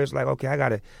off to where it's like, okay, I got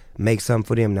to make something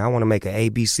for them now. I want to make an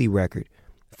ABC record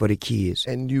for the kids.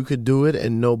 And you could do it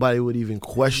and nobody would even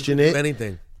question it.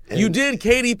 Anything. You did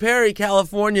Katy Perry,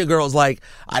 California Girls. Like,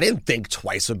 I didn't think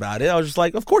twice about it. I was just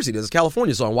like, of course he does. It's a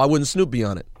California song. Why wouldn't Snoop be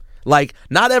on it? Like,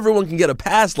 not everyone can get a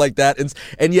pass like that.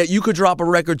 And yet you could drop a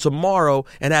record tomorrow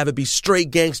and have it be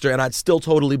straight gangster, and I'd still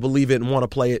totally believe it and want to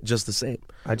play it just the same.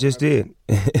 I just did.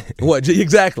 What?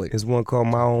 Exactly. There's one called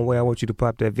My Own Way. I want you to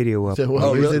pop that video up.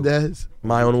 What is it, Daz?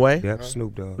 My Own Way? Yep,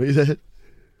 Snoop Dogg. What is that?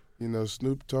 You know,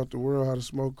 Snoop taught the world how to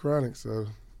smoke chronic, so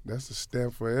that's a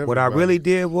stamp for everybody. What I really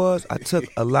did was I took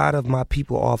a lot of my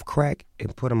people off crack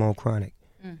and put them on chronic,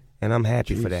 and I'm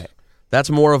happy for that. That's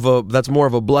more of a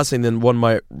blessing than one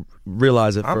might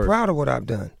realize at I'm first. proud of what I've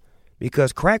done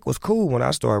because crack was cool when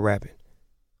I started rapping.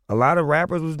 A lot of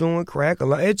rappers was doing crack.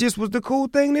 It just was the cool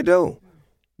thing to do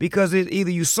because either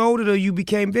you sold it or you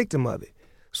became victim of it.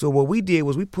 So what we did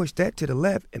was we pushed that to the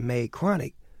left and made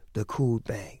chronic the cool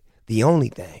thing, the only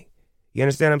thing. You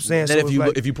understand what I'm saying? Then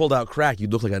So if you pulled out crack,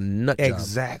 you'd look like a nut job.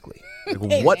 Exactly.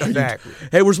 Like, what? Exactly.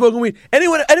 Hey, we're smoking weed.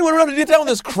 Anyone around to get down with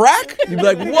this crack? You'd be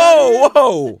like,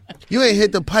 whoa. You ain't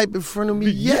hit the pipe in front of me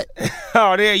yet.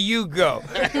 Oh, there you go.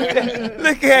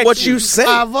 Look at What you say?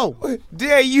 5-0.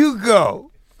 There you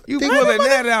go. You pulling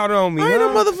that out on me, I ain't huh?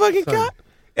 a motherfucking cop.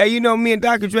 Hey, you know, me and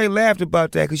Dr. Dre laughed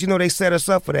about that because, you know, they set us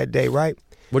up for that day, right?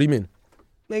 What do you mean?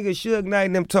 Nigga, Suge Knight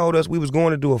and them told us we was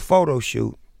going to do a photo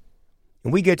shoot.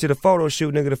 And we get to the photo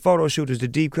shoot, nigga, the photo shoot is the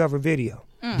deep cover video.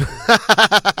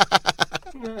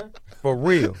 For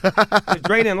real.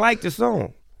 Dre didn't like the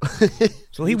song.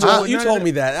 So he You told me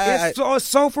that. It's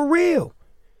so for real.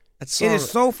 It is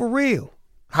so for real.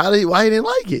 Why he didn't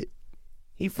like it?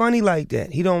 He funny like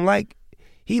that.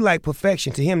 He like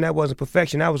perfection. To him, that wasn't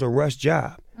perfection. That was a rush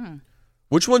job.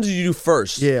 Which one did you do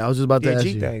first? Yeah, I was just about to ask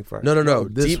G you. thing first. No.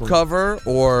 this Deep one. cover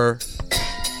or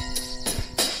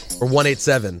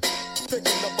 187.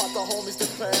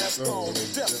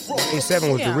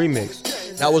 87 was the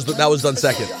remix. That was done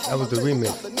second. That was the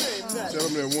remix. Tell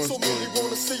them that one story.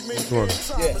 Which one?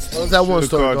 What was that one Should've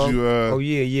story, called dog? you, Oh,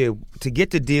 yeah. To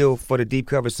get the deal for the deep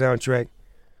cover soundtrack,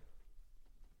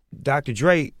 Dr.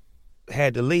 Dre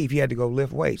had to leave. He had to go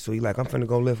lift weights. So he like, I'm finna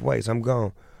go lift weights. I'm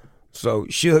gone. So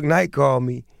Suge Knight called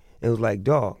me and was like,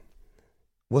 dog,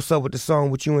 what's up with the song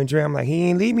with you and Dre? I'm like, he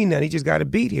ain't leave me nothing. He just got a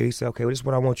beat here. He said, okay, well, this is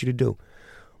what I want you to do.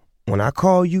 when I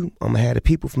call you, I'm gonna have the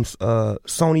people from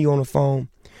Sony on the phone.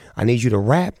 I need you to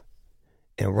rap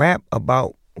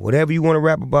about whatever you want to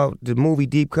rap about. The movie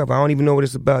Deep Cover, I don't even know what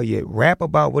it's about yet. Rap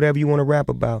about whatever you want to rap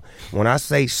about. When I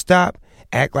say stop,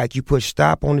 act like you push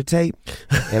stop on the tape,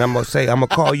 and I'm gonna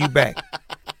call you back.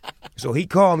 So he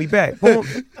called me back. Boom.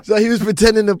 So he was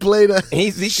pretending to play the.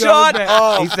 He shut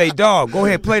up. He say, "Dog, go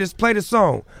ahead, play the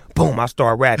song." Boom, I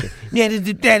start rapping.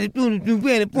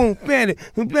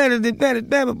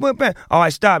 All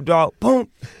right, stop, dog. Boom.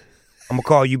 I'm gonna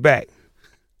call you back.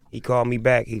 He called me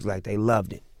back. He's like, they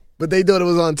loved it. But they thought it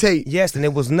was on tape. Yes, and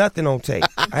it was nothing on tape.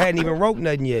 I hadn't even wrote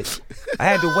nothing yet. I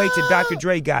had to wait till Dr.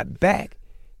 Dre got back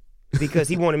because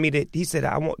he wanted me to. He said,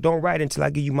 don't write until I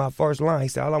give you my first line. He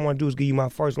said, all I want to do is give you my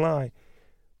first line.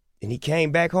 And he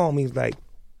came back home. He was like,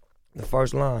 the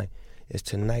first line is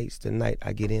tonight's the night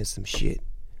I get in some shit.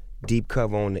 Deep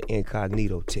Cover on the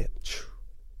incognito tip.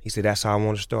 He said, that's how I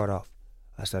want to start off.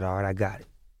 I said, all right, I got it.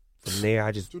 From there,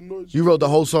 I just... You wrote the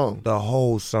whole song? The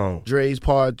whole song. Dre's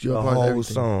part, your part, the whole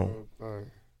everything. song.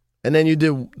 And then you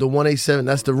did the 187,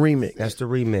 that's the remix. That's the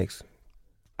remix.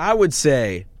 I would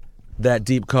say that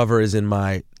Deep Cover is in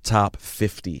my top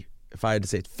 50. If I had to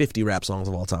say 50 rap songs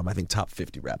of all time, I think top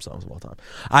 50 rap songs of all time.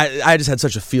 I just had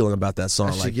such a feeling about that song.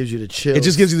 That shit like, gives you the chills. It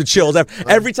just gives you the chills.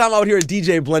 Every time I would hear a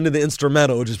DJ blend in the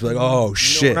instrumental, it would just be like, oh,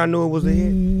 shit. You know when I knew it was a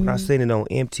hit? When I seen it on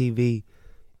MTV,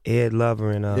 Ed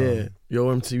Lover and... yeah, Yo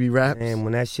MTV Raps. And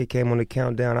when that shit came on the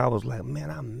countdown, I was like,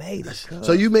 man, I made it.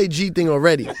 So you made G-Thing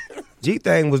already?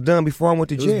 G-Thing was done before I went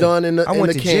to jail. It was done in the I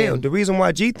went to can. jail. The reason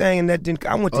why G-Thing and that didn't...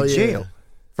 I went to jail.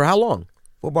 For how long?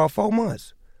 For about 4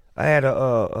 months. I had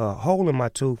a hole in my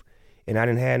tooth, and I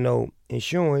didn't have no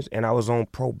insurance, and I was on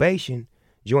probation,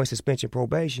 joint suspension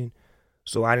probation,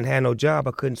 so I didn't have no job.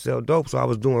 I couldn't sell dope, so I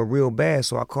was doing real bad.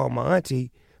 So I called my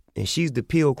auntie, and she's the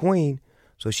pill queen,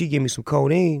 so she gave me some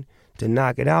codeine to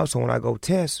knock it out. So when I go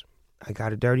test, I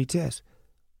got a dirty test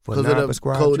for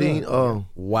non-prescribed codeine. drug. Oh,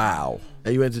 wow!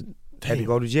 And you went to had to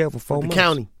go to jail for 4 months. The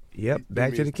county. Yep,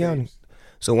 back to the county.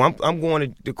 So I'm going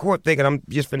to the court thinking I'm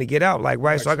just finna get out, like,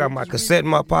 right? So I got my cassette in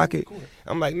my pocket.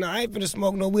 I'm like, nah, I ain't finna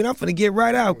smoke no weed. I'm finna get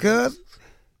right out, cuz.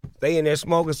 They in there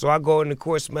smoking, so I go in the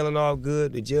court smelling all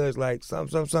good. The judge like,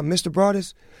 something. Mr.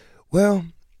 Broadus, well,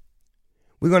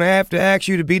 we're going to have to ask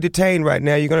you to be detained right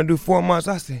now. You're going to do 4 months.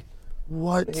 I said,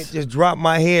 what? It just dropped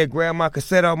my head, grabbed my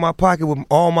cassette out of my pocket with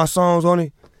all my songs on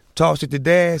it, tossed it to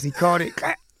Daz. He caught it.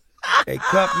 They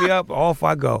cuffed me up. Off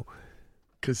I go.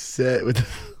 Cassette with the...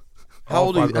 How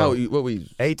old are you? What were you?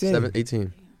 18.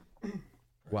 18.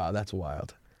 Wow, that's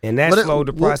wild. And that slowed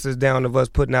the process down of us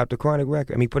putting out the Chronic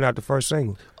record. I mean, putting out the first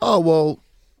single. Oh, well,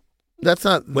 that's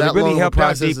not But that it really long of a helped out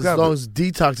process Deep as Cover. long as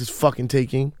Detox is fucking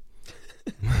taking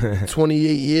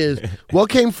 28 years. What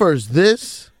came first,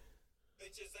 this?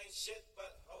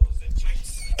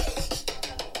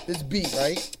 This beat,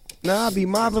 right? Nah, I be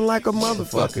mobbing like a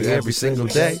motherfucker every single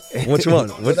day. Which one?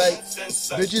 But like,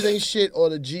 Bitches Ain't Shit or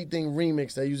the G-Thing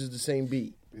remix that uses the same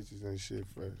beat? Bitches Ain't Shit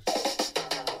first.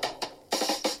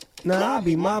 Nah, I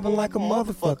be mobbing like a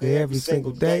motherfucker every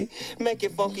single day. Make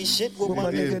it funky shit with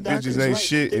my Yeah, nigga. Bitches Ain't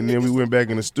Shit, and then we went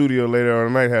back in the studio later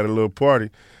on the night, had a little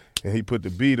party, and he put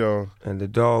the beat on. And the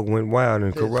dog went wild,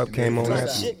 and Corrupt came on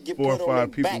after. 4 or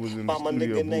 5 people was in the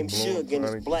studio.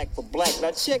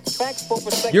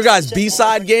 Boom, Your guys'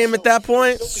 B-side game at that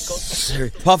point?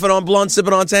 Puffing on blunt,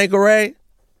 sipping on Tanqueray?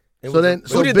 So then,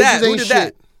 Who did that? Who did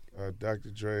that? Dr.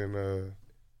 Dre and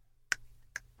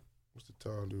what's the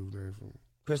tall dude's name from?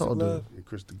 Chris the Tall Glove. Yeah,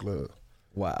 Chris the Glove.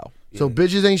 Wow. So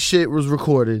Bitches Ain't Shit was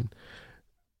recorded.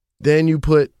 Then you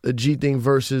put the G-Thing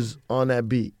verses on that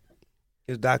beat.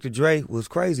 Because Dr. Dre was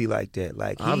crazy like that.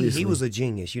 Like, he Obviously. was a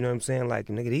genius, you know what I'm saying? Like,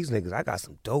 nigga, these niggas, I got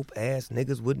some dope-ass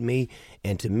niggas with me,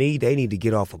 and to me, they need to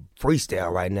get off of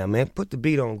freestyle right now, man. Put the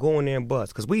beat on, go in there and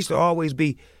bust. Because we used to always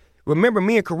be, remember,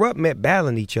 me and Corrupt met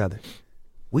battling each other.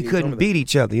 We couldn't beat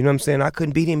each other, you know what I'm saying? I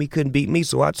couldn't beat him, he couldn't beat me,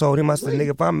 so I told him, I said,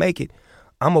 nigga, if I make it,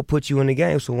 I'm going to put you in the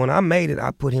game. So when I made it,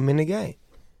 I put him in the game.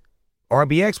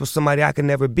 RBX was somebody I could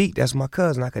never beat. That's my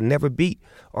cousin. I could never beat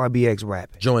RBX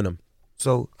rapping. Join him.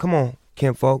 So, come on,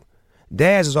 kinfolk.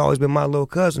 Daz has always been my little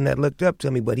cousin that looked up to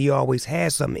me, but he always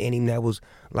had something in him that was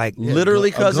like...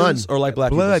 Literally cousins or like black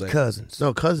blood people say? cousins.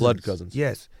 No, cousins. Blood cousins.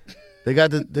 Yes. They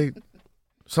got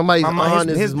somebody's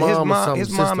aunt is his mom or something. His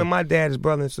mom and my dad is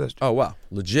brother and sister. Oh, wow.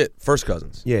 Legit. First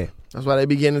cousins. Yeah. That's why they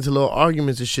be getting into little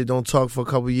arguments and shit. Don't talk for a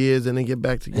couple years and then get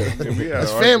back together. And we had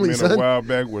That's an family, argument son. a while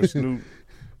back where Snoop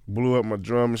blew up my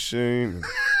drum machine.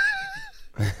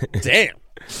 Damn.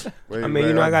 I mean,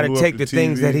 you know, I got to take the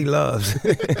things that he loves.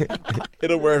 Hit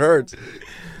it where it hurts.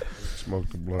 Smoke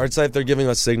the blunt. All right, so if they're giving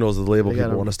us signals, the label They people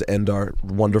gotta- want us to end our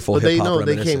wonderful But they hip-hop know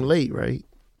they reminiscence. came late, right?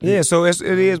 Yeah, so it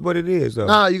is what it is, though.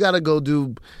 Nah, you gotta go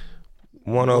do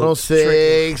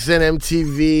 106 and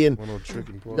MTV, and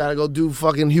you gotta go do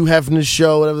fucking Hugh Hefner's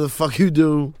show, whatever the fuck you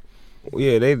do.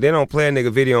 Yeah, they don't play a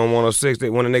nigga video on 106.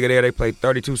 When a nigga there, they play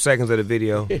 32 seconds of the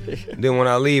video. Then when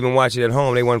I leave and watch it at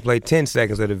home, they want to play 10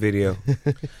 seconds of the video.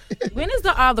 When is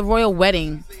the royal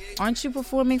wedding? Aren't you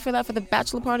performing for that, for the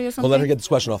bachelor party or something? Well, let her get this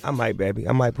question off. I might, baby.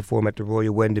 I might perform at the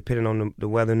royal wedding, depending on the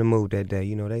weather and the mood that day.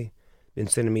 You know, they been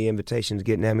sending me invitations,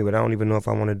 getting at me, but I don't even know if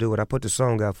I want to do it. I put the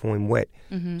song out for him, Wet,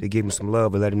 to give him some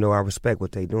love and let him know I respect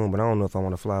what they doing, but I don't know if I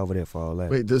want to fly over there for all that.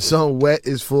 Wait, the song Wet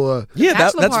is for... Yeah,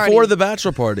 that's party. for the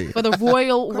bachelor party. For the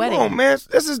royal wedding. Come on, man.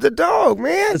 This is the dog,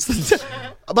 man.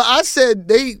 But I said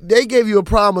they gave you a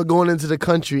problem going into the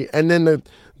country, and then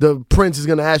the prince is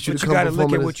going to ask you to come perform. But you got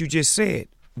to look at what you just said.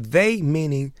 They,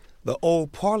 meaning the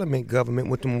old Parliament government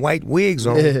with them white wigs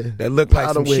on that look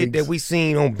like some shit that we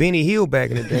seen on Benny Hill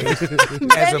back in the day,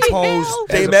 as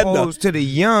opposed to the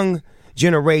young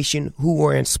generation who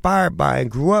were inspired by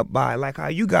and grew up by, like how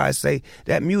you guys say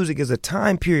that music is a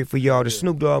time period for y'all, the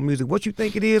Snoop Dogg music. What you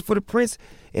think it is for the Prince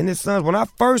and his sons? When I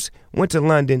first went to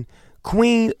London,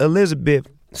 Queen Elizabeth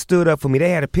stood up for me. They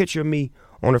had a picture of me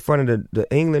on the front of the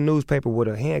England newspaper with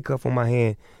a handcuff on my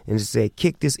hand and it said,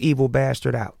 "Kick this evil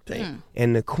bastard out." Damn.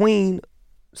 And the Queen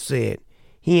said,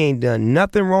 "He ain't done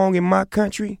nothing wrong in my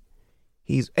country.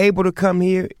 He's able to come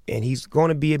here and he's going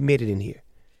to be admitted in here."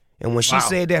 And when she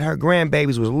said that, her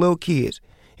grandbabies was little kids.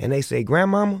 And they say,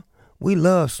 "Grandmama, we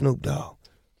love Snoop Dogg."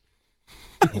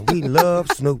 And we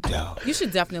love Snoop Dogg. You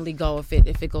should definitely go if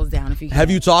it goes down. If you Have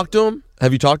you talked to him?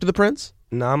 Have you talked to the prince?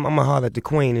 No, I'm gonna holler at the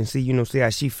Queen and see how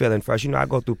she feeling first. I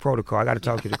go through protocol. I got to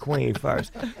talk to the Queen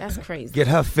first. That's crazy. Get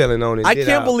her feeling on it. I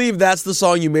can't believe that's the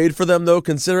song you made for them, though.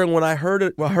 Considering when I heard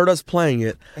us playing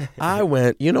it, I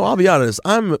went, I'll be honest,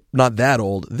 I'm not that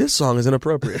old. This song is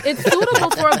inappropriate. It's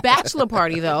suitable for a bachelor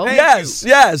party, though. Yes.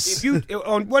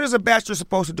 What is a bachelor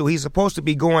supposed to do? He's supposed to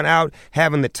be going out,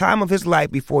 having the time of his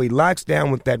life before he locks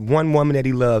down with that one woman that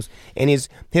he loves, and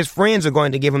his friends are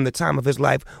going to give him the time of his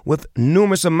life with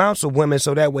numerous amounts of women.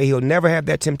 So that way he'll never have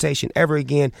that temptation ever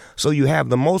again. So you have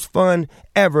the most fun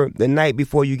ever the night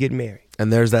before you get married.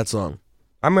 And there's that song.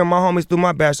 I remember my homies threw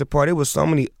my bachelor party. There was so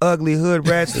many ugly hood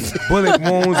rats and bullet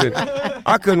wounds, and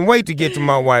I couldn't wait to get to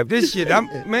my wife. This shit, get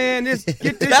this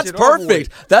That's shit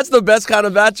perfect. That's the best kind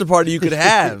of bachelor party you could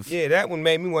have. Yeah, that one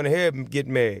made me want to hear him get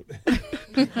married.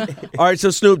 All right, so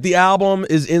Snoop, the album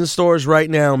is in stores right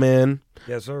now, man.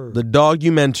 Yes, sir. The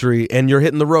Dogumentary, and you're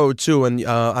hitting the road too, and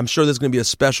I'm sure there's going to be a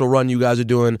special run you guys are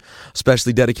doing,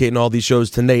 especially dedicating all these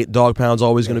shows to Nate. Dog Pound's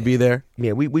always going to be there.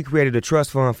 Yeah, we created a trust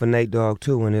fund for Nate Dogg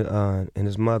too, and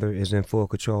his mother is in full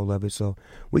control of it. So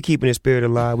we keeping his spirit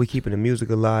alive, we keeping the music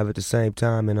alive at the same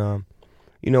time, and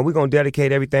we're gonna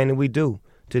dedicate everything that we do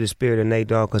to the spirit of Nate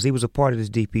Dogg, because he was a part of this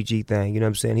DPG thing. You know what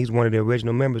I'm saying? He's one of the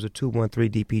original members of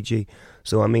 213 DPG.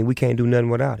 So we can't do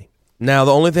nothing without him. Now,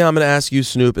 the only thing I'm going to ask you,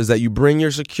 Snoop, is that you bring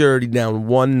your security down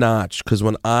one notch, because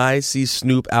when I see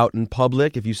Snoop out in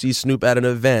public, if you see Snoop at an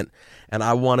event, and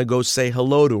I want to go say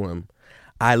hello to him,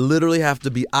 I literally have to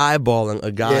be eyeballing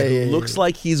a guy who looks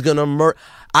like he's going to murder.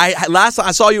 Last time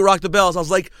I saw you rock the bells, I was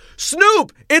like,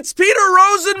 "Snoop, it's Peter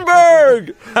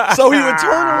Rosenberg!" So he would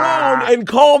turn around and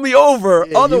call me over.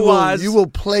 Yeah, Otherwise, you will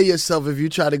play yourself if you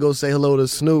try to go say hello to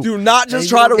Snoop. Do not just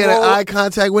try to get roll eye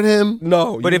contact with him.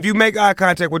 No, but if you make eye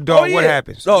contact with Dog, what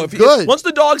happens? No, good. Once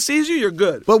the dog sees you, you're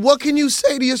good. But what can you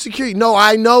say to your security? No,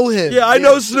 I know him. Yeah, I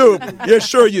know Snoop. Yeah,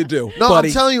 sure you do. No, buddy.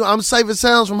 I'm telling you, I'm Cypher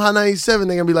Sounds from High 97.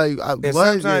 They're gonna be like, and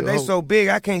what? sometimes they so big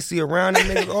I can't see around them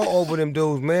niggas or over them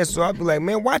dudes, man. So I'll be like,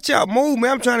 man, watch out, move,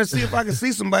 man. I'm trying to see if I can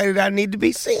see somebody that I need to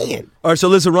be seeing. All right, so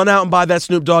listen, run out and buy that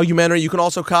Snoop Dogumentary. You can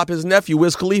also cop his nephew,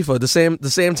 Wiz Khalifa, the same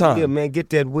time. Yeah, man, get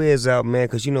that Wiz out, man,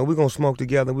 because we're gonna smoke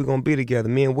together. We're gonna be together.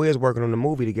 Me and Wiz working on a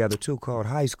movie together too called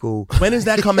High School. When is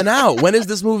that coming out? When is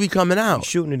this movie coming out? We're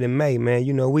shooting it in May, man.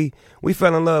 We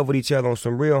fell in love with each other on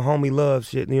some real homie love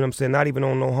shit. You know what I'm saying? Not even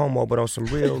on no homo, but on some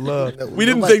real love. We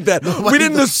didn't think that. We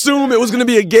didn't assume it was gonna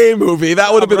be a gay movie.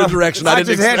 That would have been a direction I didn't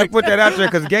just expect. had to put that out there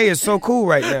because gay is so cool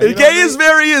right now. Gay is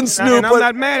very in Snoop. And I'm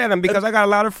not mad at him because I got a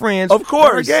lot of friends of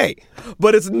course, who are gay.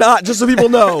 But it's not, just so people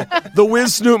know, the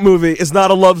Wiz Snoop movie is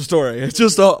not a love story. It's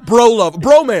just a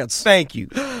bromance. Thank you.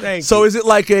 So is it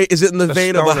in the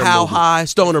vein of a How movie. High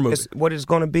stoner movie? What it's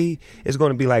going to be, it's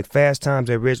going to be like Fast Times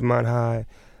at Ridgemont High,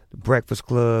 The Breakfast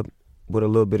Club, with a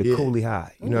little bit of Cooley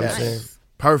High. You know what I'm saying?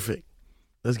 Perfect.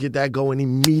 Let's get that going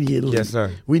immediately. Yes,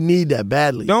 sir. We need that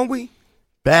badly. Don't we?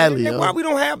 Badly. That's why we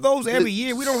don't have those every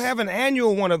year. We don't have an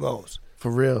annual one of those.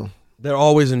 For real. They're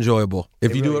always enjoyable.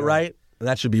 If you really do it right,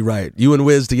 that should be right. You and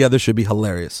Wiz together should be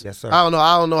hilarious. Yes, sir. I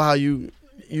don't know how you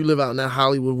you live out in that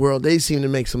Hollywood world. They seem to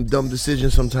make some dumb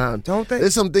decisions sometimes. Don't they?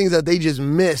 There's some things that they just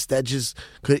miss that just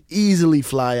could easily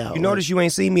fly out. You notice you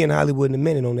ain't seen me in Hollywood in a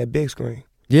minute on that big screen.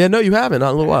 Yeah, no, you haven't. Not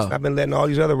in a little while. I've been letting all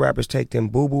these other rappers take them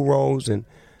boo-boo roles and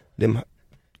them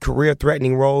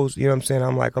career-threatening roles. You know what I'm saying?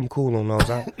 I'm like, I'm cool on those.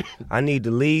 I need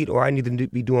to lead, or I need to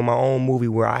be doing my own movie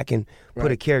where I can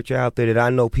put a character out there that I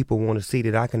know people want to see,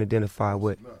 that I can identify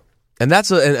with. And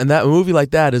that's and that movie like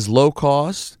that is low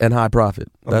cost and high profit.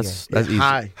 That's easy.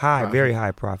 High, very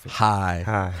high profit.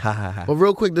 High. But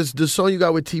real quick, the song you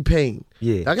got with T-Pain.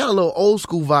 Yeah. I got a little old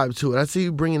school vibe to it. I see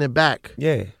you bringing it back.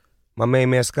 Yeah. My main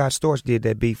man Scott Storch did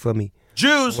that beat for me.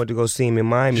 Jews. I went to go see him in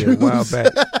Miami a while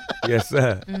back. Yes,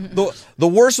 sir. The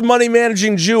worst money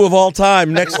managing Jew of all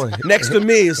time next to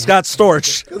me is Scott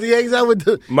Storch. Because he hangs out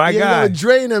with my guy.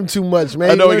 Drain them too much,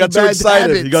 man. I know, he got too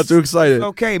excited. He got too excited. It's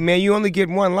okay, man. You only get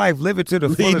one life. Live it to the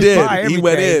fullest. He did. Buy everything. He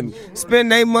went in.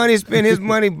 Spend their money, spend his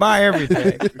money, buy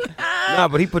everything. Nah,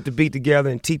 but he put the beat together,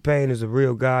 and T-Pain is a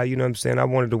real guy. You know what I'm saying? I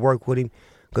wanted to work with him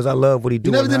because I love what he do.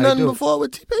 You never did nothing before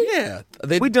with T-Pain? Yeah.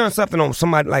 We done something on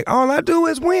somebody like, all I do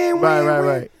is win.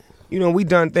 Right. You know, we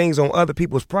done things on other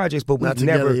people's projects, but we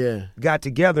never got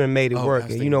together and made it work.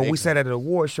 And, you know, we sat at an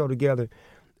award show together,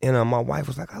 and my wife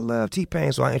was like, I love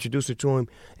T-Pain, so I introduced her to him.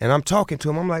 And I'm talking to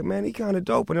him. I'm like, man, he kind of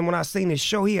dope. And then when I seen his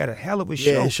show, he had a hell of a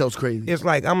show. Yeah, his show's crazy. It's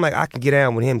like, I'm like, I can get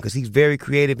down with him because he's very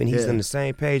creative, and he's on the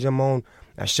same page I'm on.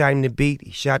 I shot him the beat.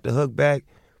 He shot the hook back.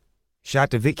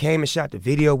 Came and shot the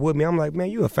video with me. I'm like, man,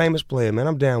 you a famous player, man.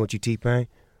 I'm down with you, T-Pain.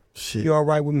 Shit. You all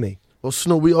right with me. Well,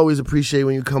 Snoop, we always appreciate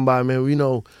when you come by, man. We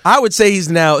know. I would say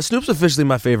Snoop's officially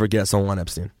my favorite guest on Juan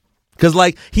Epstein. Because,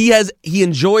 like, he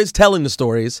enjoys telling the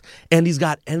stories, and he's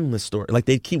got endless stories. Like,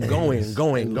 they keep going and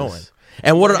going.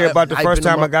 And what about the first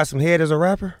time I got some head as a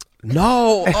rapper?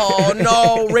 No. Oh,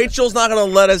 no. Rachel's not going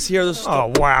to let us hear the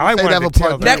story. Oh, wow. I wanted to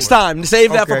tell that. Next time.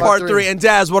 Save that for part 3. And,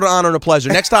 Daz, what an honor and a pleasure.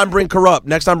 Next time, bring Corrupt.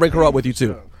 with you,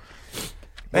 too.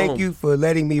 Thank you for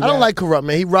letting me I don't like Corrupt,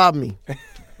 man. He robbed me.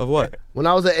 Of what? When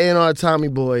I was at A&R Tommy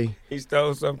Boy, he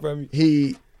stole something from you.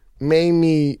 He made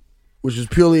me, which was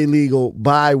purely illegal,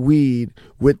 buy weed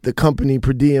with the company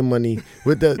per diem money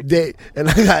with the day, and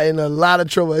I got in a lot of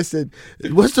trouble. I said,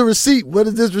 "What's the receipt? What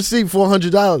is this receipt?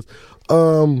 $400."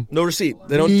 No receipt.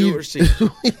 They don't do a receipt.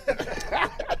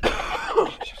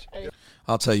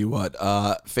 I'll tell you what.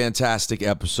 Fantastic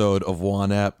episode of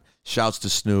Juan Ep. Shouts to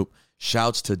Snoop.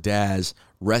 Shouts to Daz.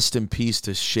 Rest in peace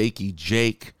to Shaky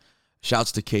Jake.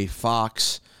 Shouts to K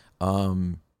Fox.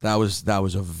 That was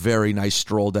a very nice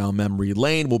stroll down memory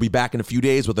lane. We'll be back in a few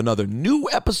days with another new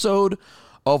episode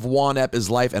of Juan Ep is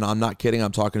Life. And I'm not kidding.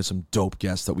 I'm talking to some dope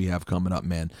guests that we have coming up,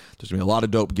 man. There's going to be a lot of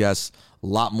dope guests. A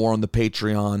lot more on the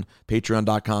Patreon.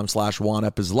 Patreon.com/Juan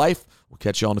Ep is Life. We'll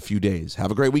catch you all in a few days. Have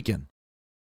a great weekend.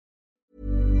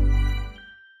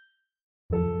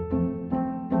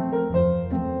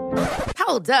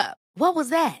 Hold up. What was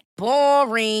that?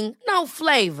 Boring. No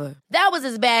flavor. That was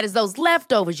as bad as those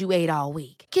leftovers you ate all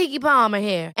week. Keke Palmer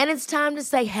here. And it's time to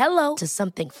say hello to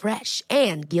something fresh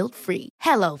and guilt-free.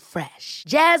 Hello Fresh.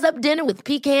 Jazz up dinner with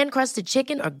pecan-crusted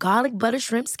chicken or garlic butter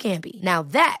shrimp scampi. Now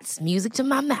that's music to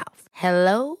my mouth.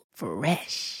 Hello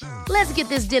Fresh. Let's get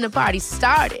this dinner party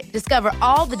started. Discover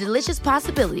all the delicious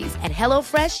possibilities at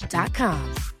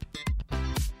HelloFresh.com.